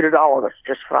that suited all of us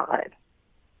just fine.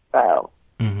 So.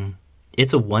 Mm-hmm.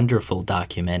 It's a wonderful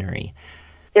documentary.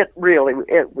 It really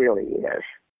is.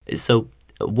 So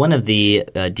one of the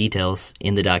details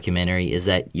in the documentary is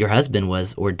that your husband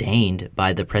was ordained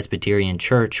by the Presbyterian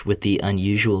Church with the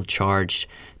unusual charge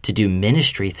to do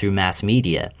ministry through mass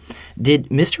media. Did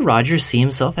Mr. Rogers see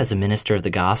himself as a minister of the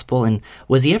gospel, and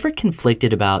was he ever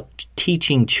conflicted about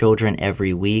teaching children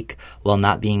every week while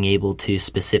not being able to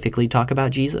specifically talk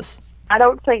about Jesus? I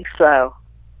don't think so.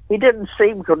 He didn't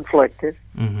seem conflicted.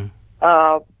 Mm-hmm.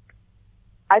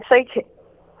 I think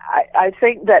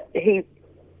that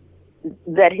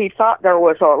he thought there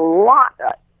was a lot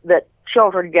that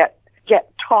children get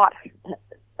taught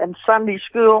in Sunday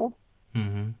school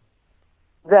mm-hmm.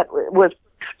 that was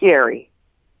scary,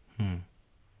 and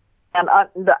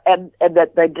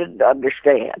that they didn't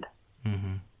understand.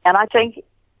 Mm-hmm. And I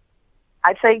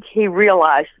think he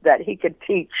realized that he could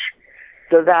teach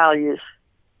the values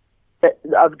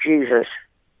of Jesus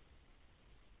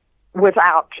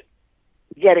without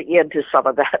getting into some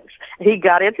of that. He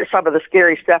got into some of the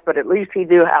scary stuff, but at least he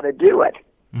knew how to do it.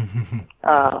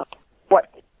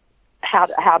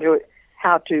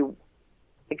 How to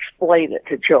explain it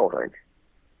to children.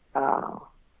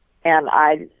 And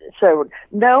I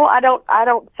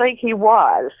don't think he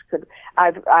was.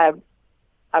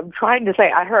 I'm trying to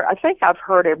say, I think I've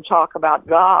heard him talk about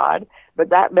God, but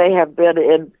that may have been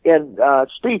in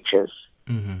speeches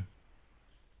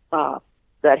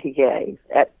that he gave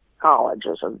at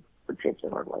colleges, and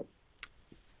particularly.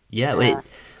 Yeah,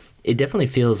 it definitely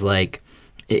feels like,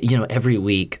 every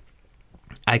week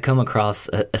I come across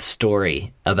a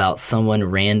story about someone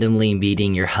randomly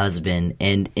meeting your husband,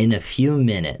 and in a few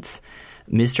minutes,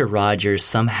 Mr. Rogers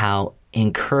somehow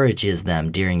encourages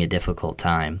them during a difficult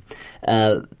time.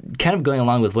 Kind of going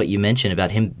along with what you mentioned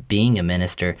about him being a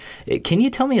minister, can you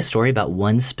tell me a story about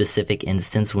one specific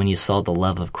instance when you saw the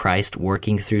love of Christ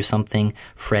working through something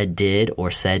Fred did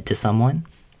or said to someone?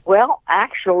 Well,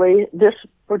 actually, this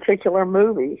particular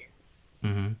movie,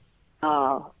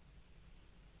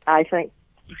 I think,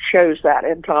 shows that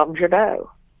in Tom Janot,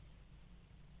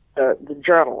 the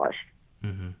journalist,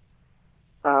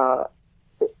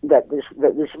 that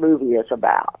this movie is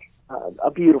about,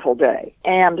 A Beautiful Day.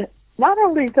 And not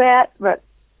only that, but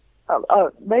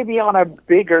maybe on a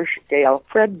bigger scale,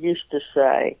 Fred used to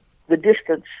say the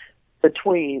distance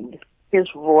between his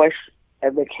voice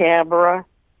and the camera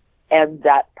and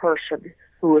that person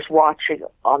who was watching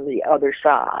on the other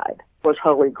side was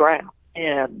holy ground.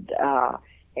 And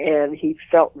he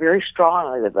felt very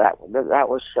strongly that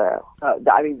was so.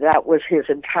 That was his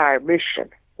entire mission.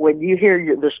 When you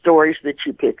hear the stories that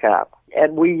you pick up,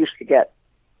 and we used to get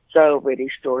so many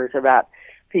stories about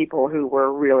people who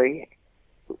were really,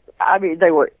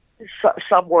 they were,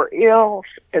 some were ill,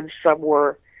 and some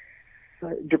were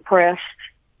depressed,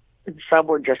 and some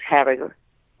were just having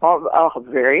a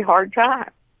very hard time.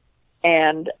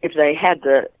 And if they had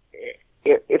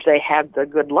the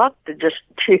good luck to just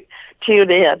tune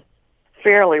in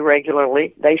fairly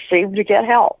regularly, they seemed to get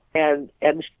help. And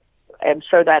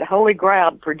so that holy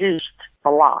ground produced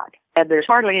a lot. And there's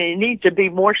hardly any need to be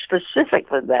more specific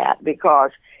than that,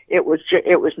 because it was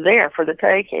there for the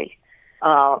taking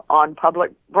on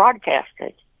public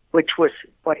broadcasting, which was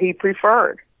what he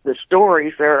preferred. The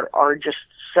stories, there are just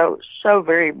so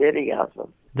very many of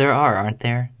them. There are, aren't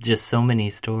there? Just so many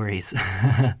stories.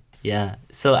 Yeah.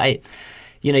 So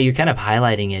you're kind of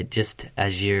highlighting it just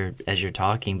as you're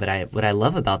talking, but what I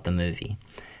love about the movie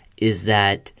is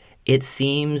that it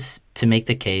seems to make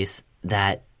the case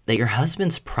that your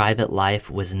husband's private life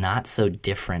was not so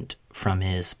different from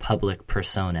his public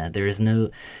persona. He's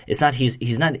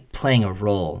not playing a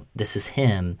role. This is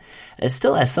him.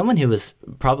 Still, as someone who was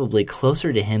probably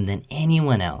closer to him than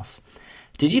anyone else,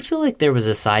 did you feel like there was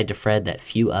a side to Fred that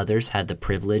few others had the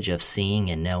privilege of seeing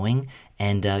and knowing?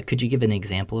 And could you give an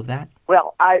example of that?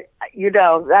 Well,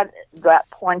 that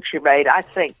point you made, I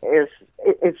think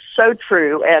it's so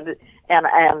true, and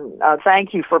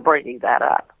thank you for bringing that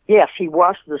up. Yes, he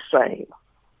was the same,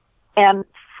 and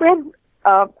Fred.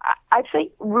 I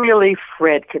think really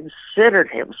Fred considered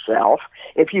himself,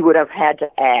 if you would have had to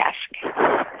ask,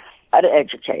 an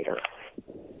educator.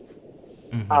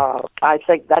 I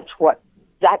think that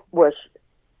was.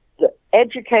 The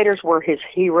educators were his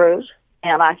heroes.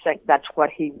 And I think that's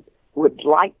what he would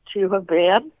like to have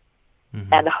been,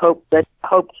 and hoped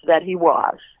that he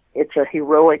was. It's a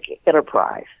heroic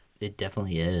enterprise. It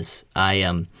definitely is.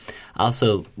 I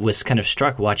also was kind of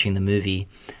struck watching the movie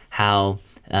how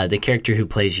the character who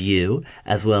plays you,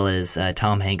 as well as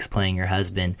Tom Hanks playing your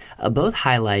husband, both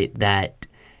highlight that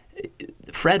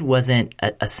Fred wasn't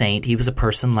a saint. He was a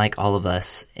person like all of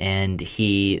us, and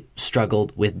he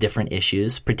struggled with different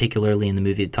issues, particularly in the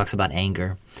movie it talks about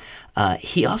anger.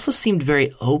 He also seemed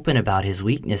very open about his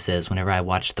weaknesses whenever I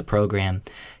watched the program.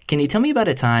 Can you tell me about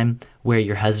a time where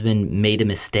your husband made a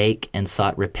mistake and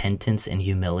sought repentance and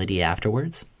humility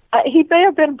afterwards? He may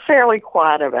have been fairly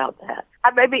quiet about that.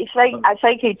 I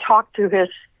think he talked to his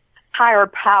higher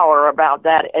power about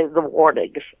that in the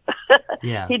warnings.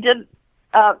 Yeah. He didn't.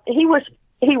 He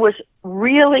was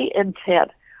really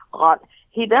intent on.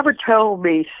 He never told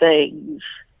me things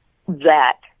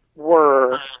that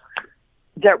were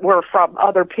from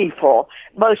other people.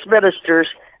 Most ministers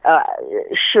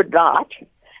should not,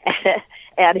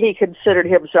 and he considered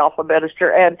himself a minister,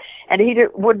 and he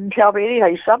wouldn't tell me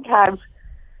anything. Sometimes,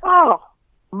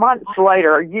 months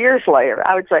later, or years later,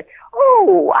 I would say,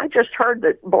 I just heard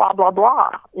that blah, blah,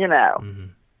 blah,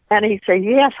 And he'd say,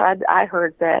 yes, I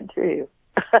heard that too.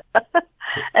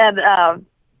 And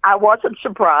I wasn't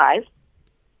surprised,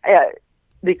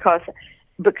 because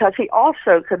he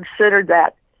also considered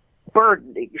that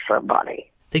burdening somebody.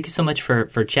 Thank you so much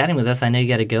for chatting with us. I know you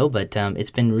got to go, but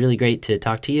it's been really great to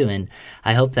talk to you, and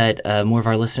I hope that more of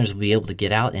our listeners will be able to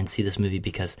get out and see this movie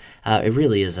because it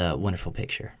really is a wonderful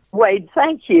picture. Wade,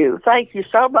 thank you. Thank you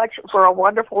so much for a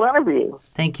wonderful interview.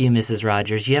 Thank you, Mrs.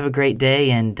 Rogers. You have a great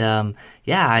day, and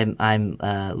I'm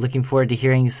looking forward to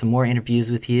hearing some more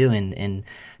interviews with you and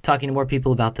talking to more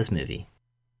people about this movie.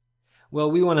 Well,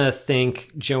 we want to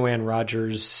thank Joanne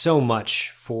Rogers so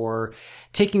much for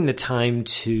taking the time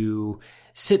to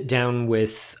sit down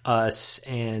with us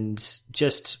and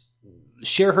just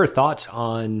share her thoughts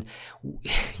on,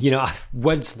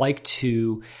 what it's like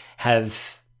to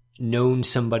have known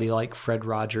somebody like Fred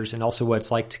Rogers, and also what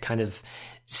it's like to kind of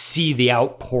see the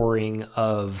outpouring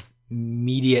of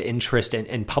media interest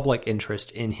and public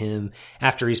interest in him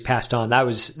after he's passed on. That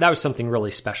was something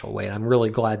really special, Wade. I'm really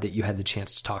glad that you had the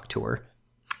chance to talk to her.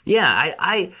 Yeah,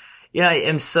 I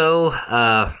am so,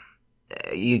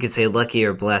 you could say lucky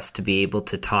or blessed to be able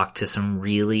to talk to some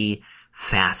really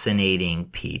fascinating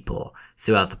people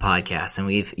throughout the podcast. And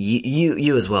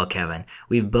you as well, Kevin,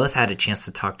 we've both had a chance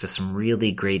to talk to some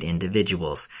really great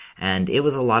individuals, and it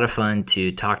was a lot of fun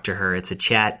to talk to her. It's a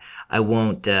chat I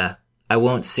won't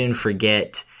soon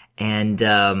forget. And,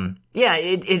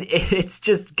 it's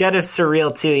just kind of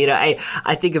surreal too.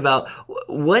 I think about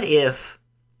what if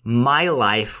my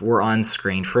life were on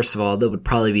screen. First of all, that would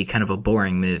probably be kind of a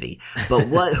boring movie.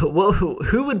 But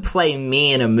who would play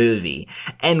me in a movie?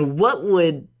 And what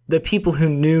would the people who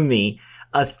knew me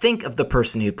think of the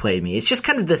person who played me? It's just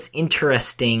kind of this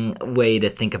interesting way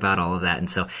to think about all of that. And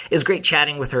so it was great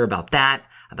chatting with her about that,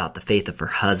 about the faith of her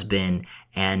husband.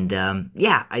 And,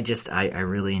 I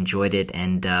really enjoyed it,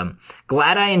 and,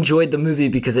 glad I enjoyed the movie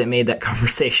because it made that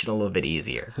conversation a little bit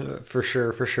easier. For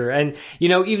sure. And,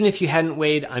 even if you hadn't,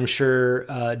 Wade, I'm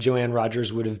sure, Joanne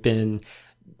Rogers would have been,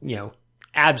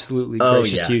 absolutely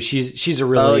gracious to you. She's a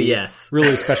really,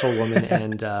 really special woman,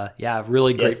 and,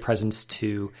 really great presence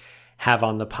to have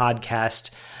on the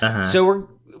podcast. Uh-huh. So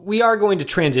we are going to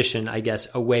transition, I guess,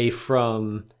 away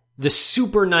from the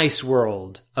super nice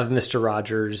world of Mr.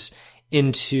 Rogers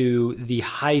into the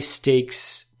high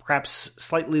stakes, perhaps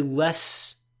slightly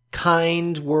less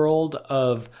kind world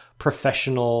of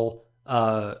professional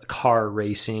car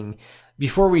racing.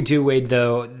 Before we do, Wade,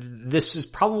 though, this is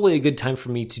probably a good time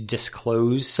for me to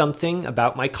disclose something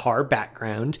about my car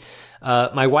background.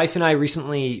 My wife and I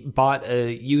recently bought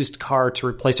a used car to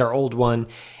replace our old one,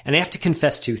 and I have to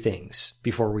confess two things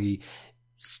before we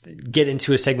get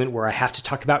into a segment where I have to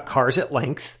talk about cars at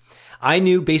length. I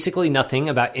knew basically nothing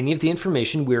about any of the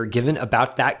information we were given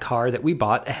about that car that we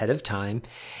bought ahead of time.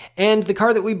 And the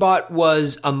car that we bought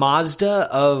was a Mazda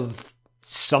of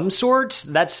some sort.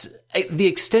 That's the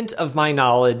extent of my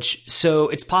knowledge. So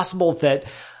it's possible that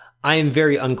I am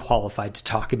very unqualified to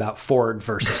talk about Ford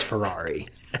versus Ferrari.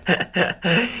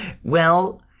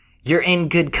 Well, you're in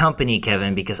good company,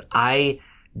 Kevin, because I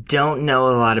don't know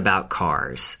a lot about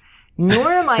cars.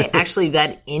 Nor am I actually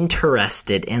that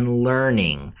interested in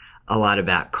learning a lot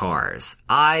about cars.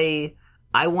 I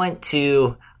want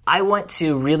to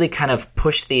really kind of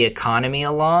push the economy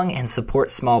along and support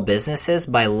small businesses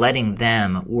by letting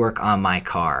them work on my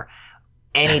car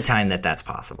anytime that's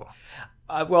possible.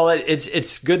 Well,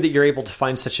 it's good that you're able to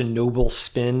find such a noble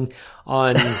spin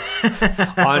on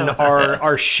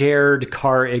our shared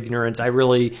car ignorance. I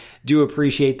really do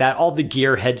appreciate that. All the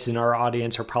gearheads in our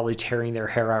audience are probably tearing their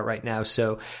hair out right now,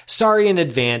 so sorry in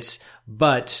advance.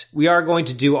 But we are going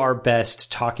to do our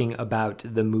best talking about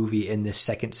the movie in this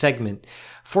second segment.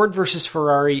 Ford vs.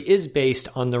 Ferrari is based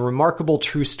on the remarkable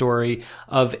true story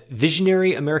of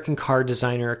visionary American car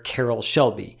designer Carroll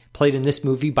Shelby, played in this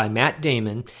movie by Matt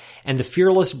Damon, and the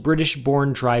fearless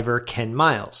British-born driver Ken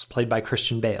Miles, played by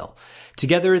Christian Bale.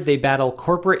 Together, they battle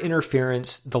corporate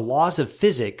interference, the laws of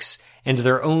physics, and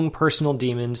their own personal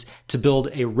demons to build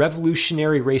a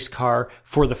revolutionary race car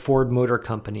for the Ford Motor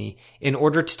Company in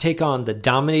order to take on the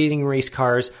dominating race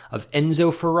cars of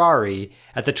Enzo Ferrari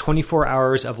at the 24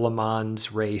 Hours of Le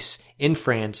Mans race in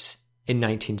France in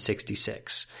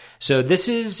 1966. So this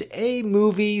is a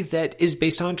movie that is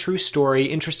based on a true story.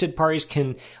 Interested parties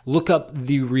can look up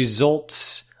the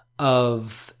results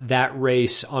of that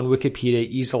race on Wikipedia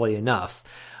easily enough.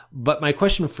 But my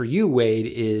question for you, Wade,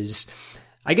 is,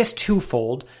 I guess,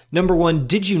 twofold. Number one,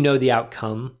 did you know the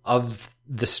outcome of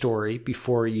the story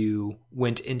before you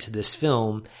went into this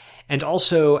film? And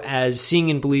also, as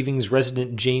Seeing and Believing's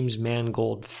resident James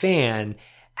Mangold fan,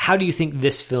 how do you think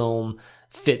this film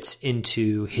fits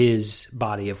into his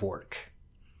body of work?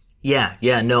 Yeah,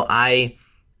 no, I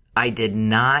did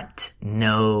not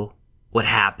know what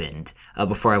happened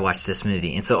before I watched this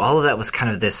movie. And so all of that was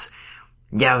kind of this,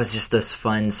 it was just this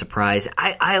fun surprise.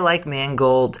 I like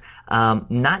Mangold.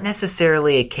 Not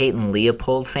necessarily a Kate and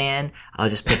Leopold fan. I'll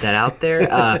just put that out there.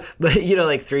 But,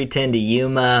 like 3:10 to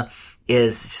Yuma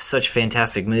is such a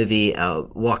fantastic movie.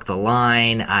 Walk the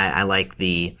Line. I like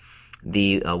the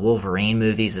Wolverine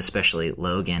movies, especially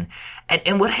Logan.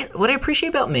 And what I appreciate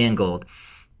about Mangold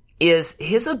is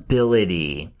his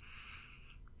ability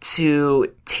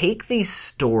to take these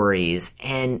stories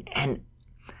and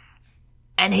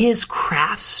his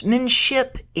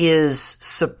craftsmanship is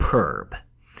superb.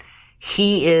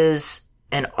 He is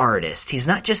an artist. He's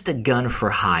not just a gun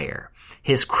for hire.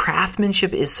 His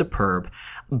craftsmanship is superb,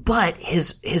 but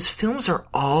his films are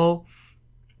all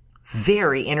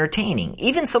very entertaining.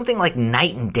 Even something like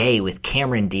Night and Day with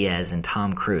Cameron Diaz and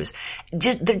Tom Cruise.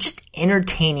 They're just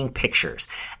entertaining pictures.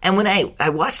 And when I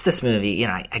watched this movie,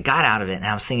 I got out of it and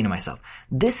I was thinking to myself,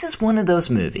 this is one of those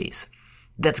movies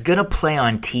that's gonna play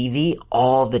on TV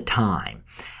all the time.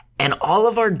 And all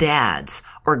of our dads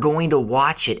are going to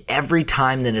watch it every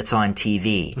time that it's on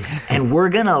TV. And we're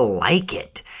gonna like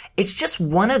it. It's just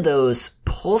one of those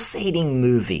pulsating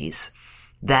movies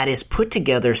that is put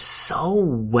together so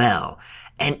well.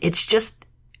 And it's just,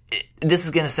 this is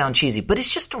going to sound cheesy, but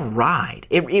it's just a ride.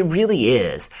 It really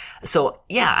is. So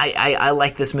yeah, I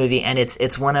like this movie, and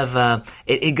it's one of,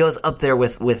 it goes up there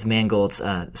with Mangold's,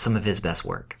 some of his best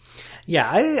work. Yeah,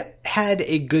 I had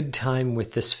a good time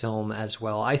with this film as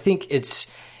well. I think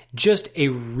it's just a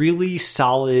really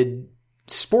solid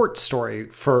sports story,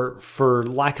 for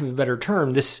lack of a better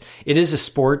term. It is a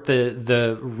sport,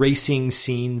 the racing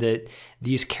scene that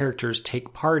these characters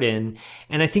take part in.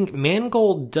 And I think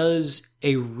Mangold does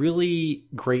a really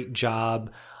great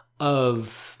job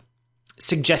of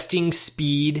suggesting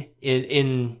speed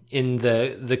in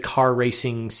the car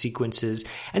racing sequences.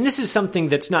 And this is something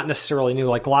that's not necessarily new.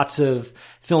 Like, lots of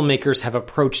filmmakers have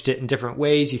approached it in different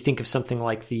ways. You think of something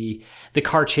like the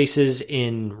car chases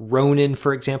in Ronin,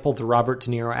 for example, the Robert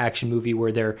De Niro action movie,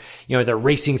 where they're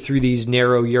racing through these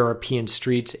narrow European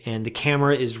streets and the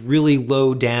camera is really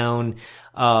low down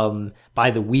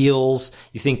by the wheels.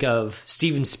 You think of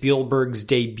Steven Spielberg's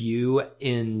debut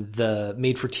in the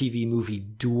made-for-TV movie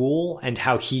Duel, and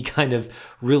how he kind of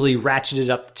really ratcheted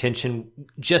up the tension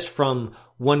just from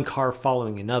one car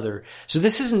following another. So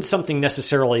this isn't something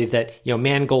necessarily that,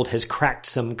 Mangold has cracked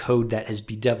some code that has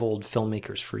bedeviled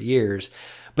filmmakers for years.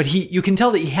 But you can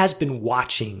tell that he has been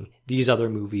watching these other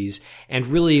movies and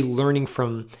really learning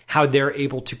from how they're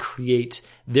able to create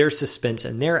their suspense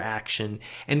and their action,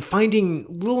 and finding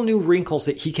little new wrinkles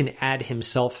that he can add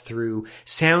himself through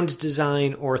sound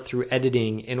design or through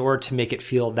editing in order to make it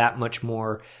feel that much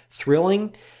more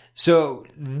thrilling. So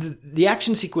the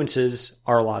action sequences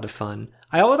are a lot of fun.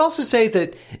 I would also say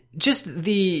that just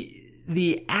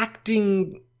the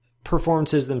acting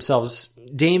performances themselves,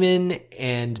 Damon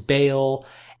and Bale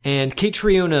and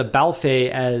Catriona Balfe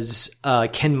as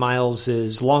Ken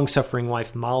Miles's long-suffering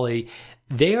wife Molly,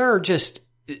 they're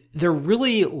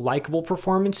really likable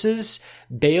performances.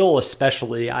 Bale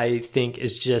especially, I think,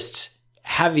 is just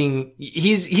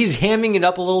he's hamming it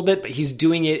up a little bit, but he's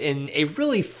doing it in a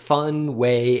really fun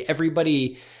way.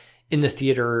 Everybody in the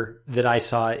theater that I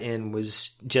saw it in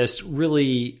was just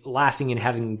really laughing and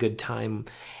having a good time.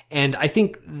 And I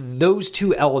think those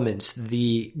two elements,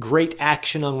 the great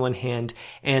action on one hand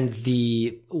and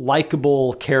the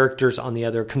likable characters on the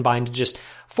other, combined to just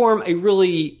form a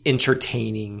really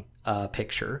entertaining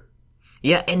picture.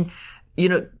 Yeah, and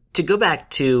to go back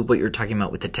to what you were talking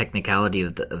about with the technicality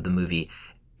of the movie,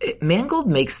 Mangold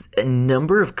makes a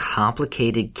number of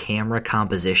complicated camera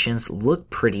compositions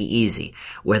look pretty easy,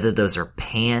 whether those are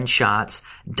pan shots,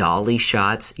 dolly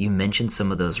shots. You mentioned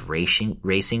some of those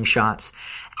racing shots.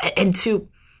 And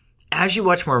as you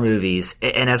watch more movies,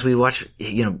 and as we watch,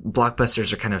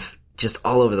 blockbusters are kind of just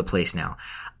all over the place now,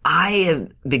 I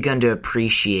have begun to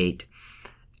appreciate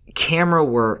camera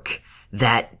work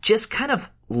that just kind of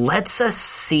lets us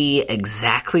see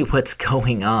exactly what's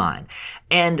going on.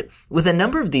 And with a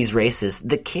number of these races,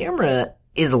 the camera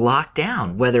is locked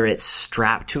down, whether it's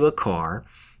strapped to a car,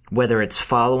 whether it's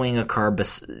following a car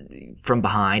from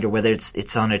behind, or whether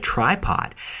it's on a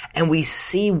tripod. And we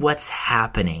see what's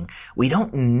happening. We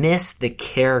don't miss the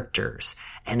characters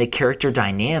and the character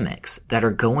dynamics that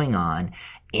are going on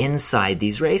inside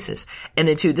these races. And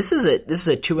then too, this is a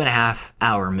 2.5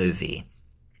 hour movie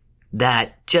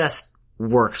that just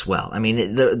works well. I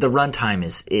mean, the runtime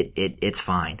it's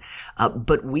fine.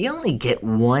 But we only get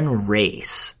one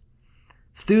race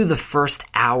through the first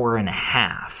hour and a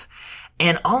half.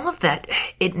 And all of that,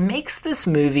 it makes this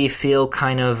movie feel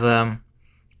kind of,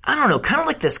 I don't know, kind of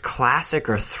like this classic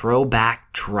or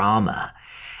throwback drama.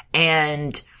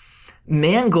 And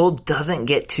Mangold doesn't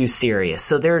get too serious.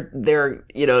 So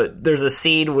there's a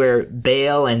scene where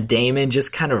Bale and Damon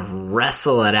just kind of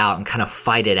wrestle it out and kind of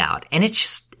fight it out. And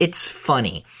it's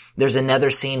funny. There's another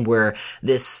scene where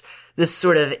this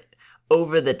sort of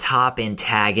over the top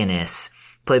antagonist,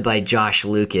 played by Josh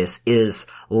Lucas, is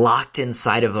locked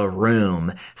inside of a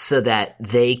room so that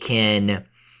they can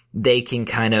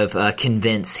kind of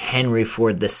convince Henry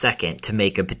Ford II to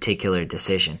make a particular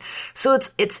decision. So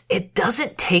it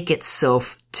doesn't take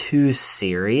itself too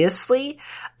seriously,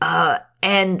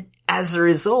 and as a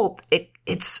result,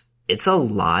 it's a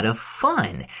lot of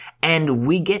fun, and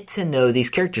we get to know these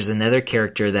characters. Another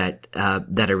character that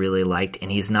I really liked,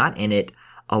 and he's not in it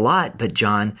a lot, but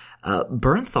John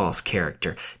Bernthal's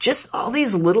character. Just all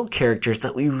these little characters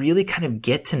that we really kind of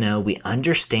get to know. We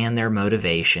understand their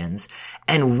motivations,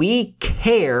 and we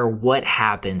care what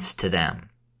happens to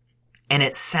them. And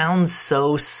it sounds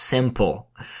so simple,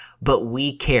 but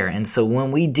we care. And so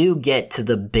when we do get to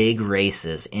the big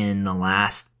races in the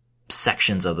last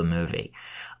sections of the movie,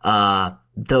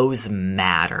 those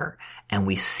matter. And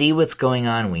we see what's going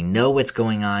on. We know what's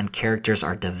going on. Characters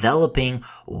are developing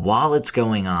while it's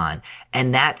going on.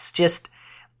 And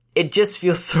it just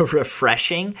feels so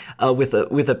refreshing, with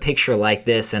a picture like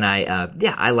this. And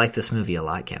I like this movie a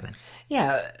lot, Kevin.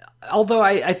 Yeah. Although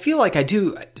I feel like I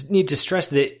do need to stress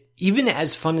that even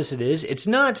as fun as it is, it's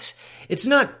not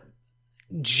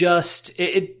just,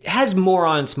 it has more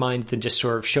on its mind than just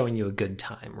sort of showing you a good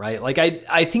time, right? Like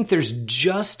I think there's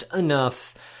just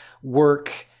enough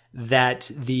work that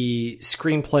the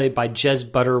screenplay by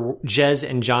Jez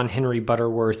and John Henry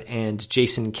Butterworth and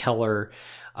Jason Keller,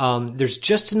 there's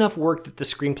just enough work that the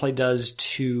screenplay does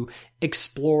to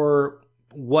explore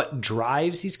what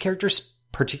drives these characters,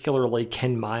 particularly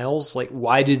Ken Miles. Like,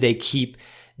 why do they keep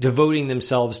devoting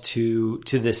themselves to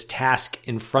this task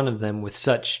in front of them with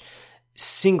such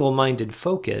single-minded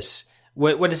focus?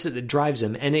 What is it that drives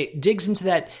them? And it digs into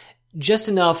that just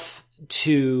enough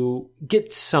to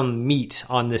get some meat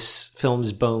on this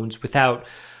film's bones without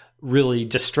really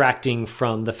distracting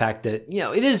from the fact that,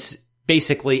 it is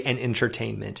basically an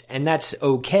entertainment, and that's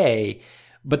okay,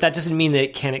 but that doesn't mean that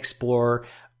it can't explore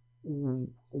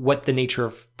what the nature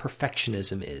of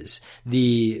perfectionism is.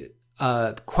 The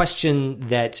question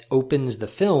that opens the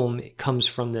film comes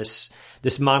from this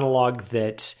monologue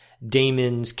that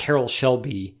Damon's Carroll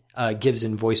Shelby gives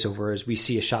in voiceover, as we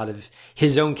see a shot of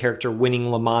his own character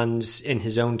winning Le Mans in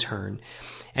his own turn.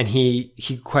 And he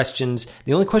questions,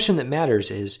 the only question that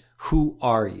matters is, who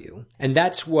are you? And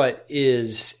that's what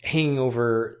is hanging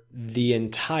over the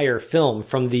entire film,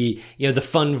 from the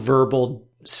fun verbal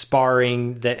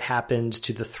sparring that happens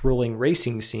to the thrilling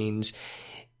racing scenes.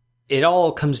 It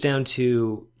all comes down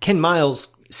to Ken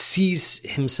Miles sees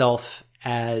himself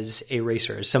as a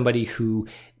racer, as somebody who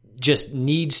just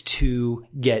needs to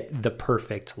get the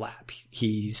perfect lap.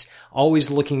 He's always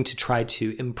looking to try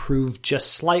to improve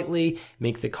just slightly,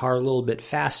 make the car a little bit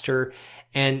faster,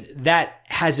 and that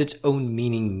has its own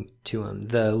meaning to him,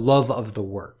 the love of the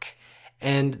work.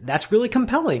 And that's really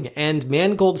compelling, and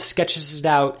Mangold sketches it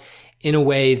out in a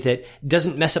way that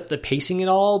doesn't mess up the pacing at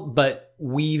all, but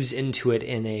weaves into it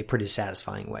in a pretty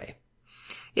satisfying way.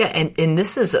 Yeah, and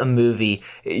this is a movie,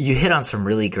 you hit on some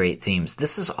really great themes.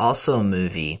 This is also a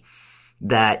movie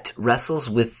that wrestles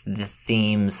with the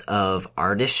themes of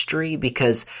artistry,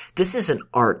 because this is an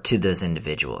art to those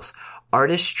individuals.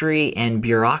 Artistry and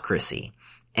bureaucracy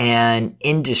and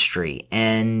industry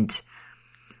and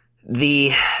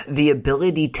the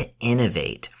ability to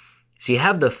innovate. So you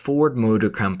have the Ford Motor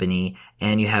Company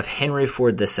and you have Henry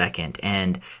Ford II,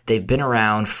 and they've been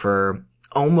around for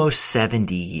almost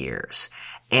 70 years.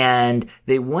 And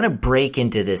they want to break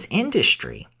into this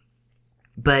industry,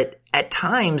 but at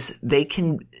times they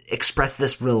can express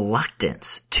this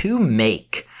reluctance to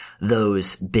make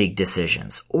those big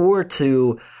decisions, or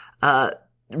to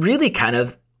really kind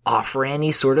of offer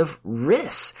any sort of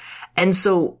risk. And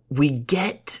so we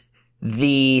get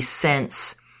the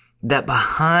sense that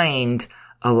behind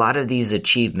a lot of these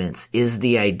achievements is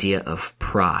the idea of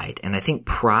pride. And I think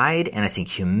pride and I think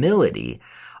humility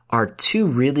are two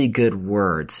really good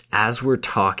words as we're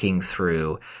talking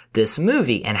through this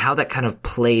movie and how that kind of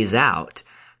plays out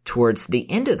towards the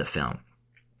end of the film.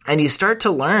 And you start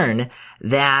to learn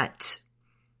that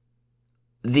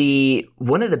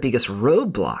one of the biggest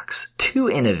roadblocks to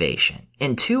innovation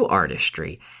and to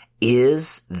artistry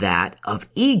is that of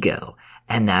ego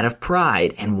and that of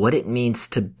pride, and what it means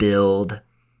to build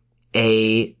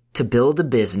a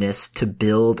business, to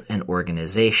build an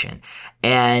organization.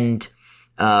 And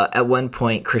at one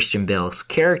point, Christian Bale's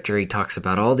character, he talks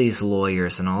about all these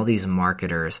lawyers and all these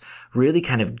marketers really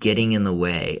kind of getting in the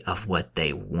way of what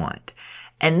they want.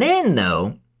 And then,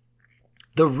 though,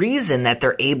 the reason that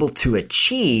they're able to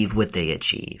achieve what they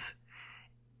achieve,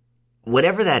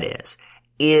 whatever that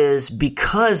is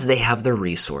because they have the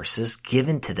resources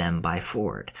given to them by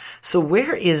Ford. So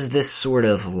where is this sort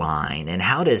of line, and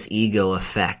how does ego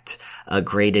affect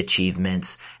great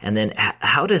achievements? And then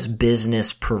how does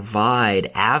business provide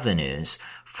avenues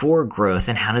for growth,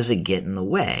 and how does it get in the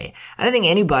way? I think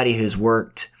anybody who's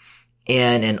worked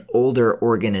in an older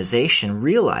organization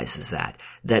realizes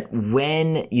that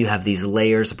when you have these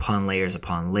layers upon layers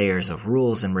upon layers of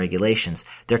rules and regulations,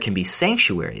 there can be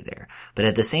sanctuary there. But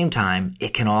at the same time,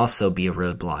 it can also be a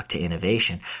roadblock to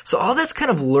innovation. So all that's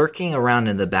kind of lurking around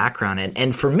in the background.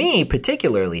 And for me,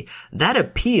 particularly, that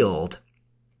appealed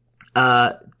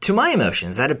to my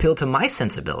emotions, that appealed to my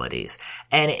sensibilities.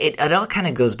 And it all kind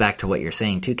of goes back to what you're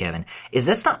saying too, Kevin, is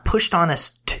that's not pushed on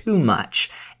us too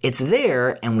much. It's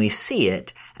there and we see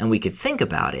it and we could think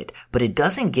about it, but it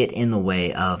doesn't get in the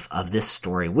way of this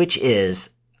story, which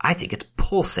is, I think it's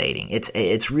pulsating.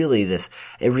 It's really this,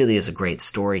 it really is a great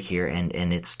story here, and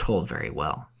it's told very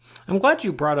well. I'm glad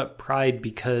you brought up pride,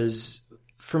 because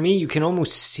for me, you can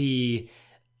almost see,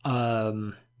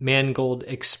 Mangold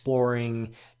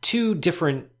exploring two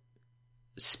different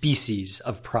species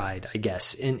of pride, I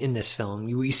guess, in this film.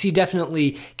 We see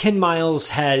definitely Ken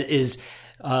Miles is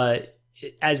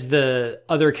as the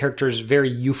other characters very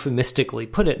euphemistically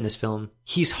put it in this film,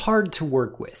 he's hard to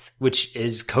work with, which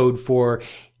is code for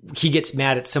he gets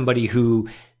mad at somebody who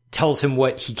tells him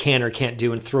what he can or can't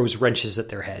do and throws wrenches at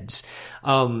their heads.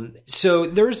 So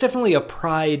there's definitely a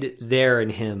pride there in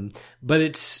him, but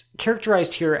it's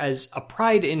characterized here as a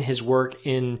pride in his work,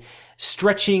 in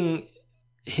stretching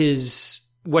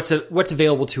what's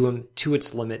available to him to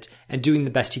its limit and doing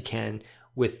the best he can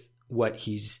with what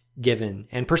he's given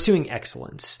and pursuing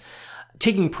excellence,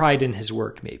 taking pride in his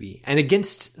work maybe. And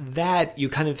against that, you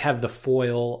kind of have the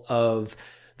foil of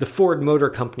the Ford Motor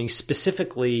Company,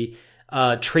 specifically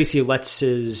Tracy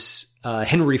Letts's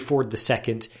Henry Ford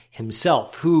II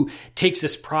himself, who takes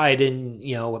this pride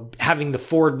in, having the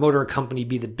Ford Motor Company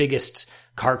be the biggest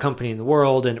car company in the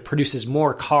world, and it produces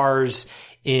more cars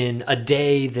in a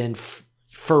day than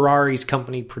Ferrari's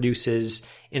company produces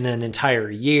in an entire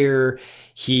year.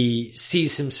 He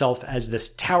sees himself as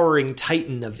this towering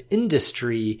titan of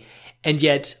industry, and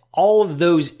yet all of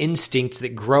those instincts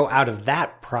that grow out of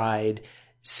that pride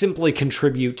simply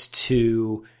contribute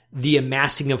to the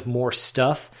amassing of more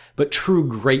stuff, but true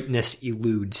greatness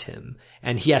eludes him.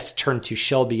 And he has to turn to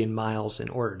Shelby and Miles in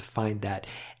order to find that.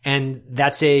 And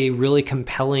that's a really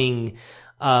compelling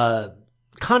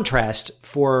contrast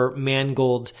for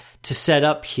Mangold to set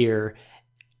up here.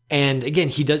 And again,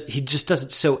 he just does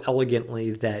it so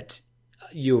elegantly that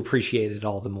you appreciate it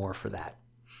all the more for that.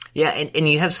 Yeah, and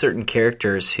you have certain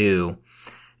characters who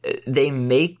they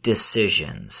make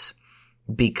decisions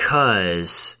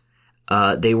because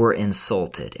they were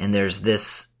insulted, and there's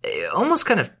this almost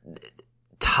kind of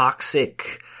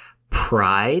toxic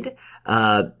pride.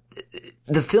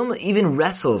 The film even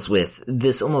wrestles with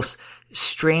this almost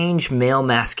strange male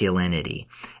masculinity,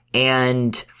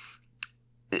 and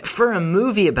for a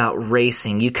movie about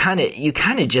racing, you kind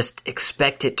of just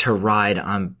expect it to ride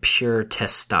on pure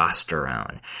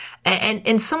testosterone,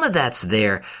 and some of that's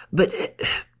there, but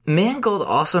Mangold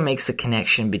also makes a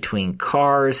connection between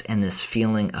cars and this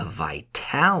feeling of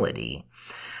vitality.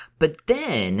 But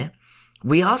then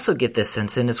we also get this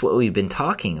sense, and it's what we've been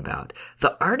talking about,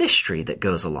 the artistry that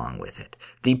goes along with it,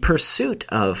 the pursuit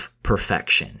of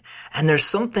perfection. And there's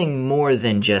something more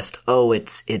than just,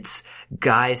 it's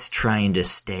guys trying to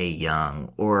stay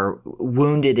young or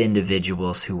wounded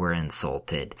individuals who were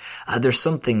insulted. There's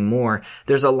something more.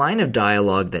 There's a line of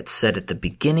dialogue that's said at the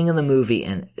beginning of the movie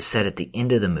and said at the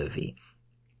end of the movie.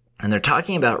 And they're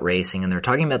talking about racing, and they're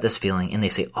talking about this feeling, and they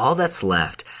say all that's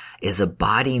left is a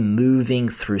body moving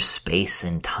through space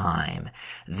and time.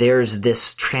 There's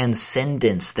this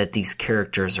transcendence that these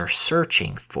characters are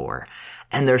searching for,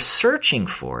 and they're searching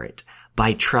for it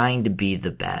by trying to be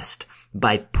the best,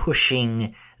 by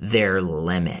pushing their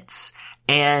limits.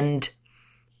 And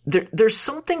there's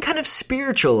something kind of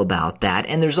spiritual about that,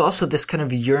 and there's also this kind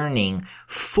of yearning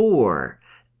for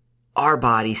our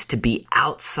bodies to be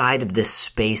outside of this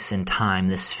space and time,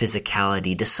 this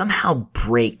physicality, to somehow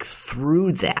break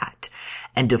through that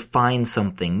and to find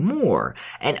something more.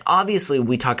 And obviously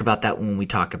we talk about that when we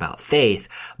talk about faith,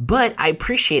 but I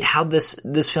appreciate how this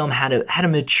film had a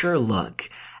mature look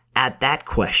at that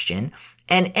question.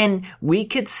 And we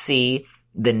could see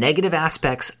the negative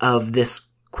aspects of this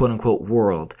quote unquote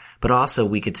world, but also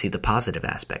we could see the positive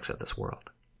aspects of this world.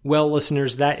 Well,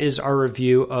 listeners, that is our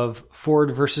review of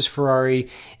Ford versus Ferrari.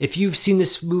 If you've seen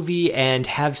this movie and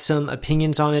have some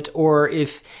opinions on it, or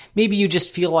if maybe you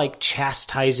just feel like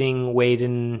chastising Wade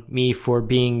and me for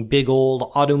being big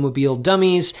old automobile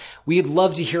dummies, we'd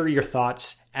love to hear your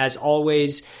thoughts. As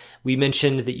always, we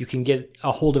mentioned that you can get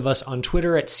a hold of us on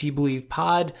Twitter at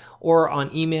SeeBelievePod or on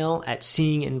email at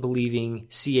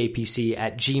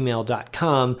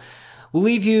seeingandbelievingcapc@gmail.com. We'll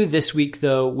leave you this week,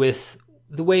 though, with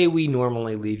the way we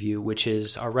normally leave you, which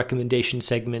is our recommendation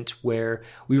segment where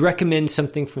we recommend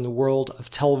something from the world of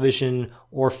television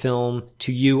or film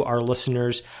to you, our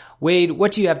listeners. Wade,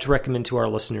 what do you have to recommend to our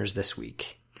listeners this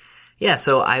week? Yeah,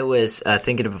 so I was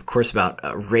thinking, of course, about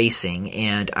racing,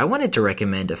 and I wanted to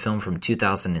recommend a film from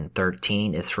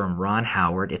 2013. It's from Ron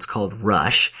Howard. It's called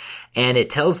Rush, and it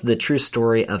tells the true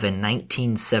story of a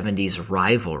 1970s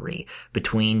rivalry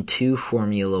between two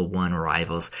Formula One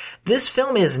rivals. This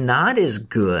film is not as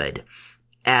good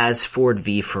as Ford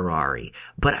v. Ferrari,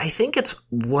 but I think it's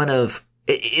one of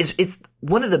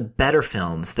the better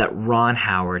films that Ron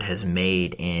Howard has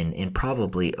made in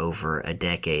probably over a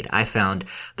decade. I found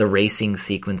the racing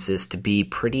sequences to be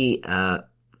pretty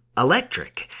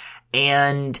electric.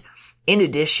 And in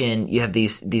addition, you have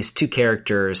these two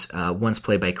characters, one's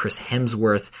played by Chris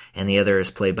Hemsworth and the other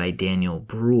is played by Daniel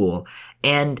Bruhl.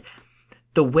 And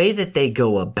the way that they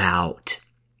go about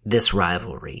this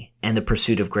rivalry and the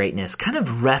pursuit of greatness kind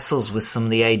of wrestles with some of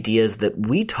the ideas that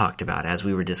we talked about as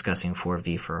we were discussing Ford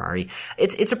v. Ferrari.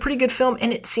 It's a pretty good film,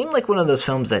 and it seemed like one of those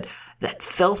films that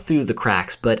fell through the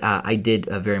cracks, but I did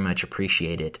very much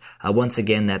appreciate it. Once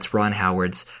again, that's Ron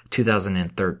Howard's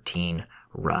 2013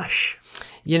 Rush.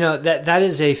 You know, that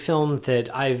is a film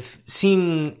that I've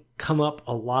seen come up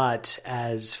a lot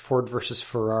as Ford versus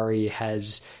Ferrari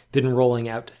has been rolling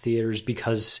out to theaters,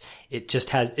 because it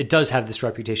does have this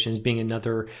reputation as being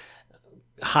another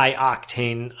high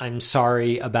octane, I'm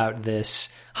sorry about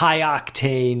this, high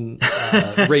octane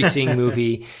racing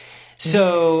movie.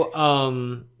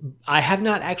 So I have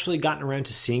not actually gotten around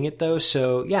to seeing it, though.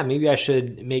 So yeah, maybe I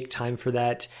should make time for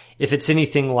that. If it's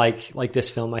anything like this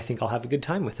film, I think I'll have a good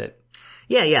time with it.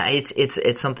 Yeah,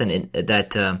 it's something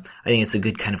that I think it's a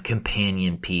good kind of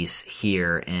companion piece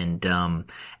here, and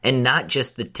not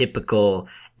just the typical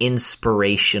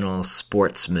inspirational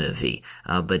sports movie,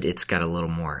 but it's got a little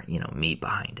more, meat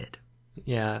behind it.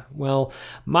 Yeah, well,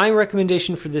 my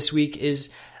recommendation for this week is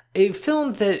a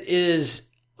film that is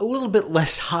a little bit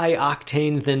less high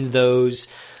octane than those,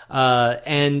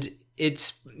 and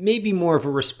it's maybe more of a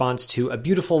response to A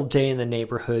Beautiful Day in the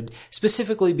Neighborhood,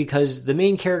 specifically because the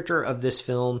main character of this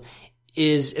film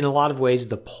is in a lot of ways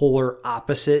the polar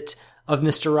opposite of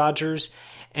Mr. Rogers.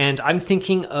 And I'm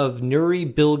thinking of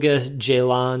Nuri Bilge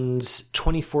Ceylan's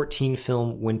 2014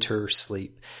 film Winter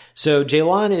Sleep. So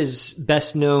Ceylan is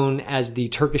best known as the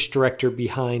Turkish director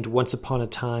behind Once Upon a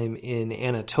Time in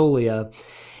Anatolia.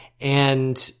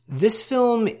 And this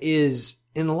film is,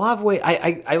 in a lot of ways,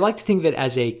 I like to think of it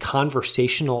as a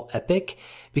conversational epic,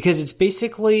 because it's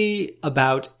basically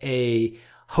about a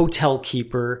hotel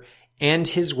keeper and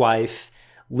his wife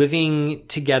living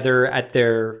together at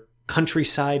their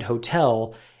countryside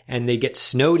hotel, and they get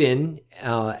snowed in,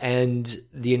 and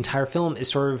the entire film is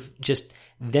sort of just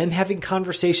them having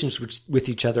conversations with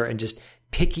each other and just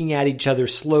picking at each other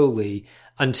slowly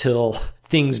until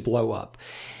things blow up.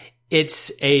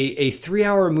 It's a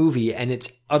 3-hour movie, and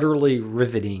it's utterly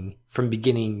riveting from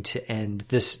beginning to end.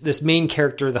 This main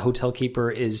character, the hotel keeper,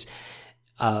 is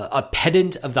a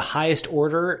pedant of the highest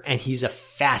order, and he's a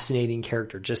fascinating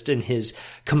character just in his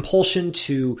compulsion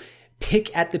to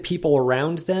pick at the people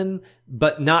around them,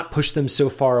 but not push them so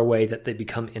far away that they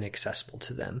become inaccessible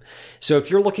to them. So if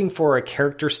you're looking for a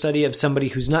character study of somebody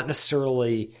who's not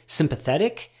necessarily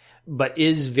sympathetic, but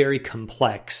is very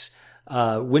complex,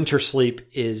 Winter Sleep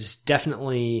is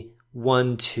definitely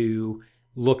one to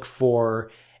look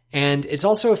for. And it's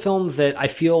also a film that I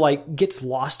feel like gets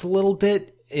lost a little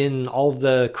bit in all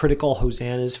the critical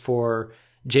hosannas for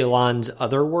Ceylan's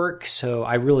other work. So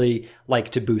I really like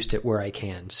to boost it where I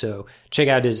can. So check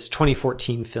out his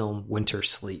 2014 film, Winter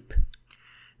Sleep.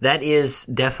 That is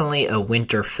definitely a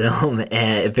winter film,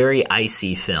 a very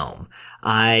icy film.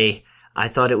 I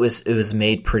thought it was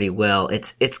made pretty well.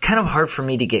 It's kind of hard for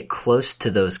me to get close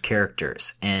to those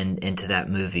characters and into that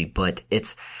movie, but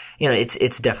it's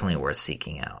definitely worth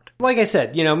seeking out. Like I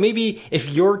said, maybe if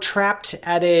you're trapped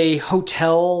at a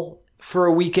hotel for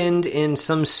a weekend in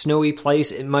some snowy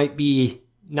place, it might be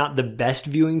not the best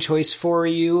viewing choice for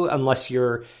you, unless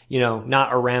you're, not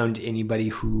around anybody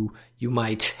who you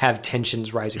might have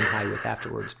tensions rising high with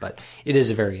afterwards. But it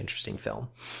is a very interesting film.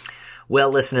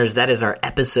 Well, listeners, that is our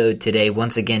episode today.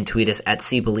 Once again, tweet us at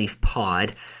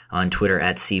CBeliefPod, on Twitter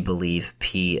at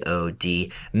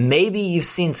CBeliefPod. Maybe you've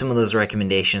seen some of those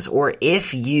recommendations, or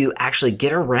if you actually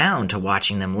get around to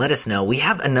watching them, let us know. We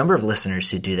have a number of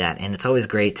listeners who do that, and it's always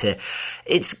great to,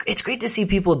 it's great to see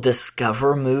people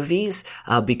discover movies,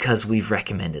 because we've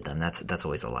recommended them. That's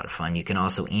always a lot of fun. You can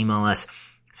also email us,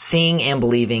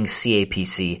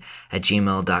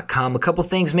 seeingandbelieving@gmail.com. A couple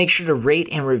things. Make sure to rate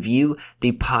and review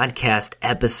the podcast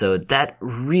episode. That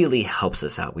really helps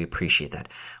us out. We appreciate that.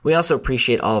 We also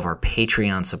appreciate all of our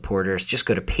Patreon supporters. Just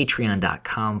go to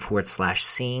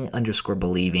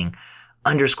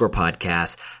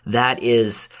patreon.com/seeing_believing_podcast. That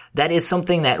is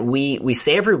something that we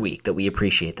say every week, that we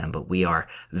appreciate them, but we are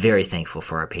very thankful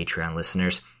for our Patreon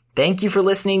listeners. Thank you for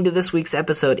listening to this week's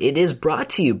episode. It is brought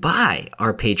to you by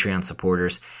our Patreon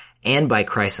supporters and by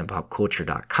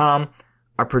ChristandPopCulture.com.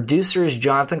 Our producer is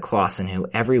Jonathan Clausen, who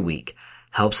every week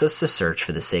helps us to search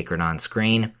for the sacred on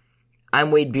screen.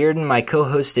 I'm Wade Bearden. My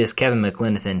co-host is Kevin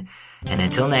McLenithan. And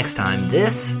until next time,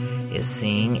 this is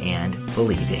Seeing and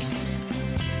Believing.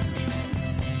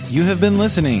 You have been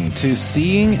listening to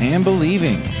Seeing and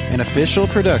Believing, an official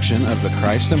production of the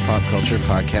Christ and Pop Culture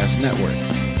Podcast Network.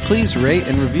 Please rate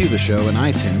and review the show in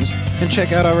iTunes and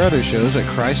check out our other shows at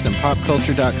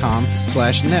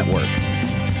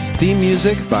ChristandPopCulture.com/network. Theme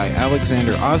music by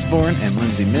Alexander Osborne and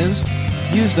Lindsay Miz,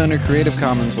 used under Creative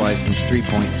Commons License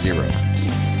 3.0.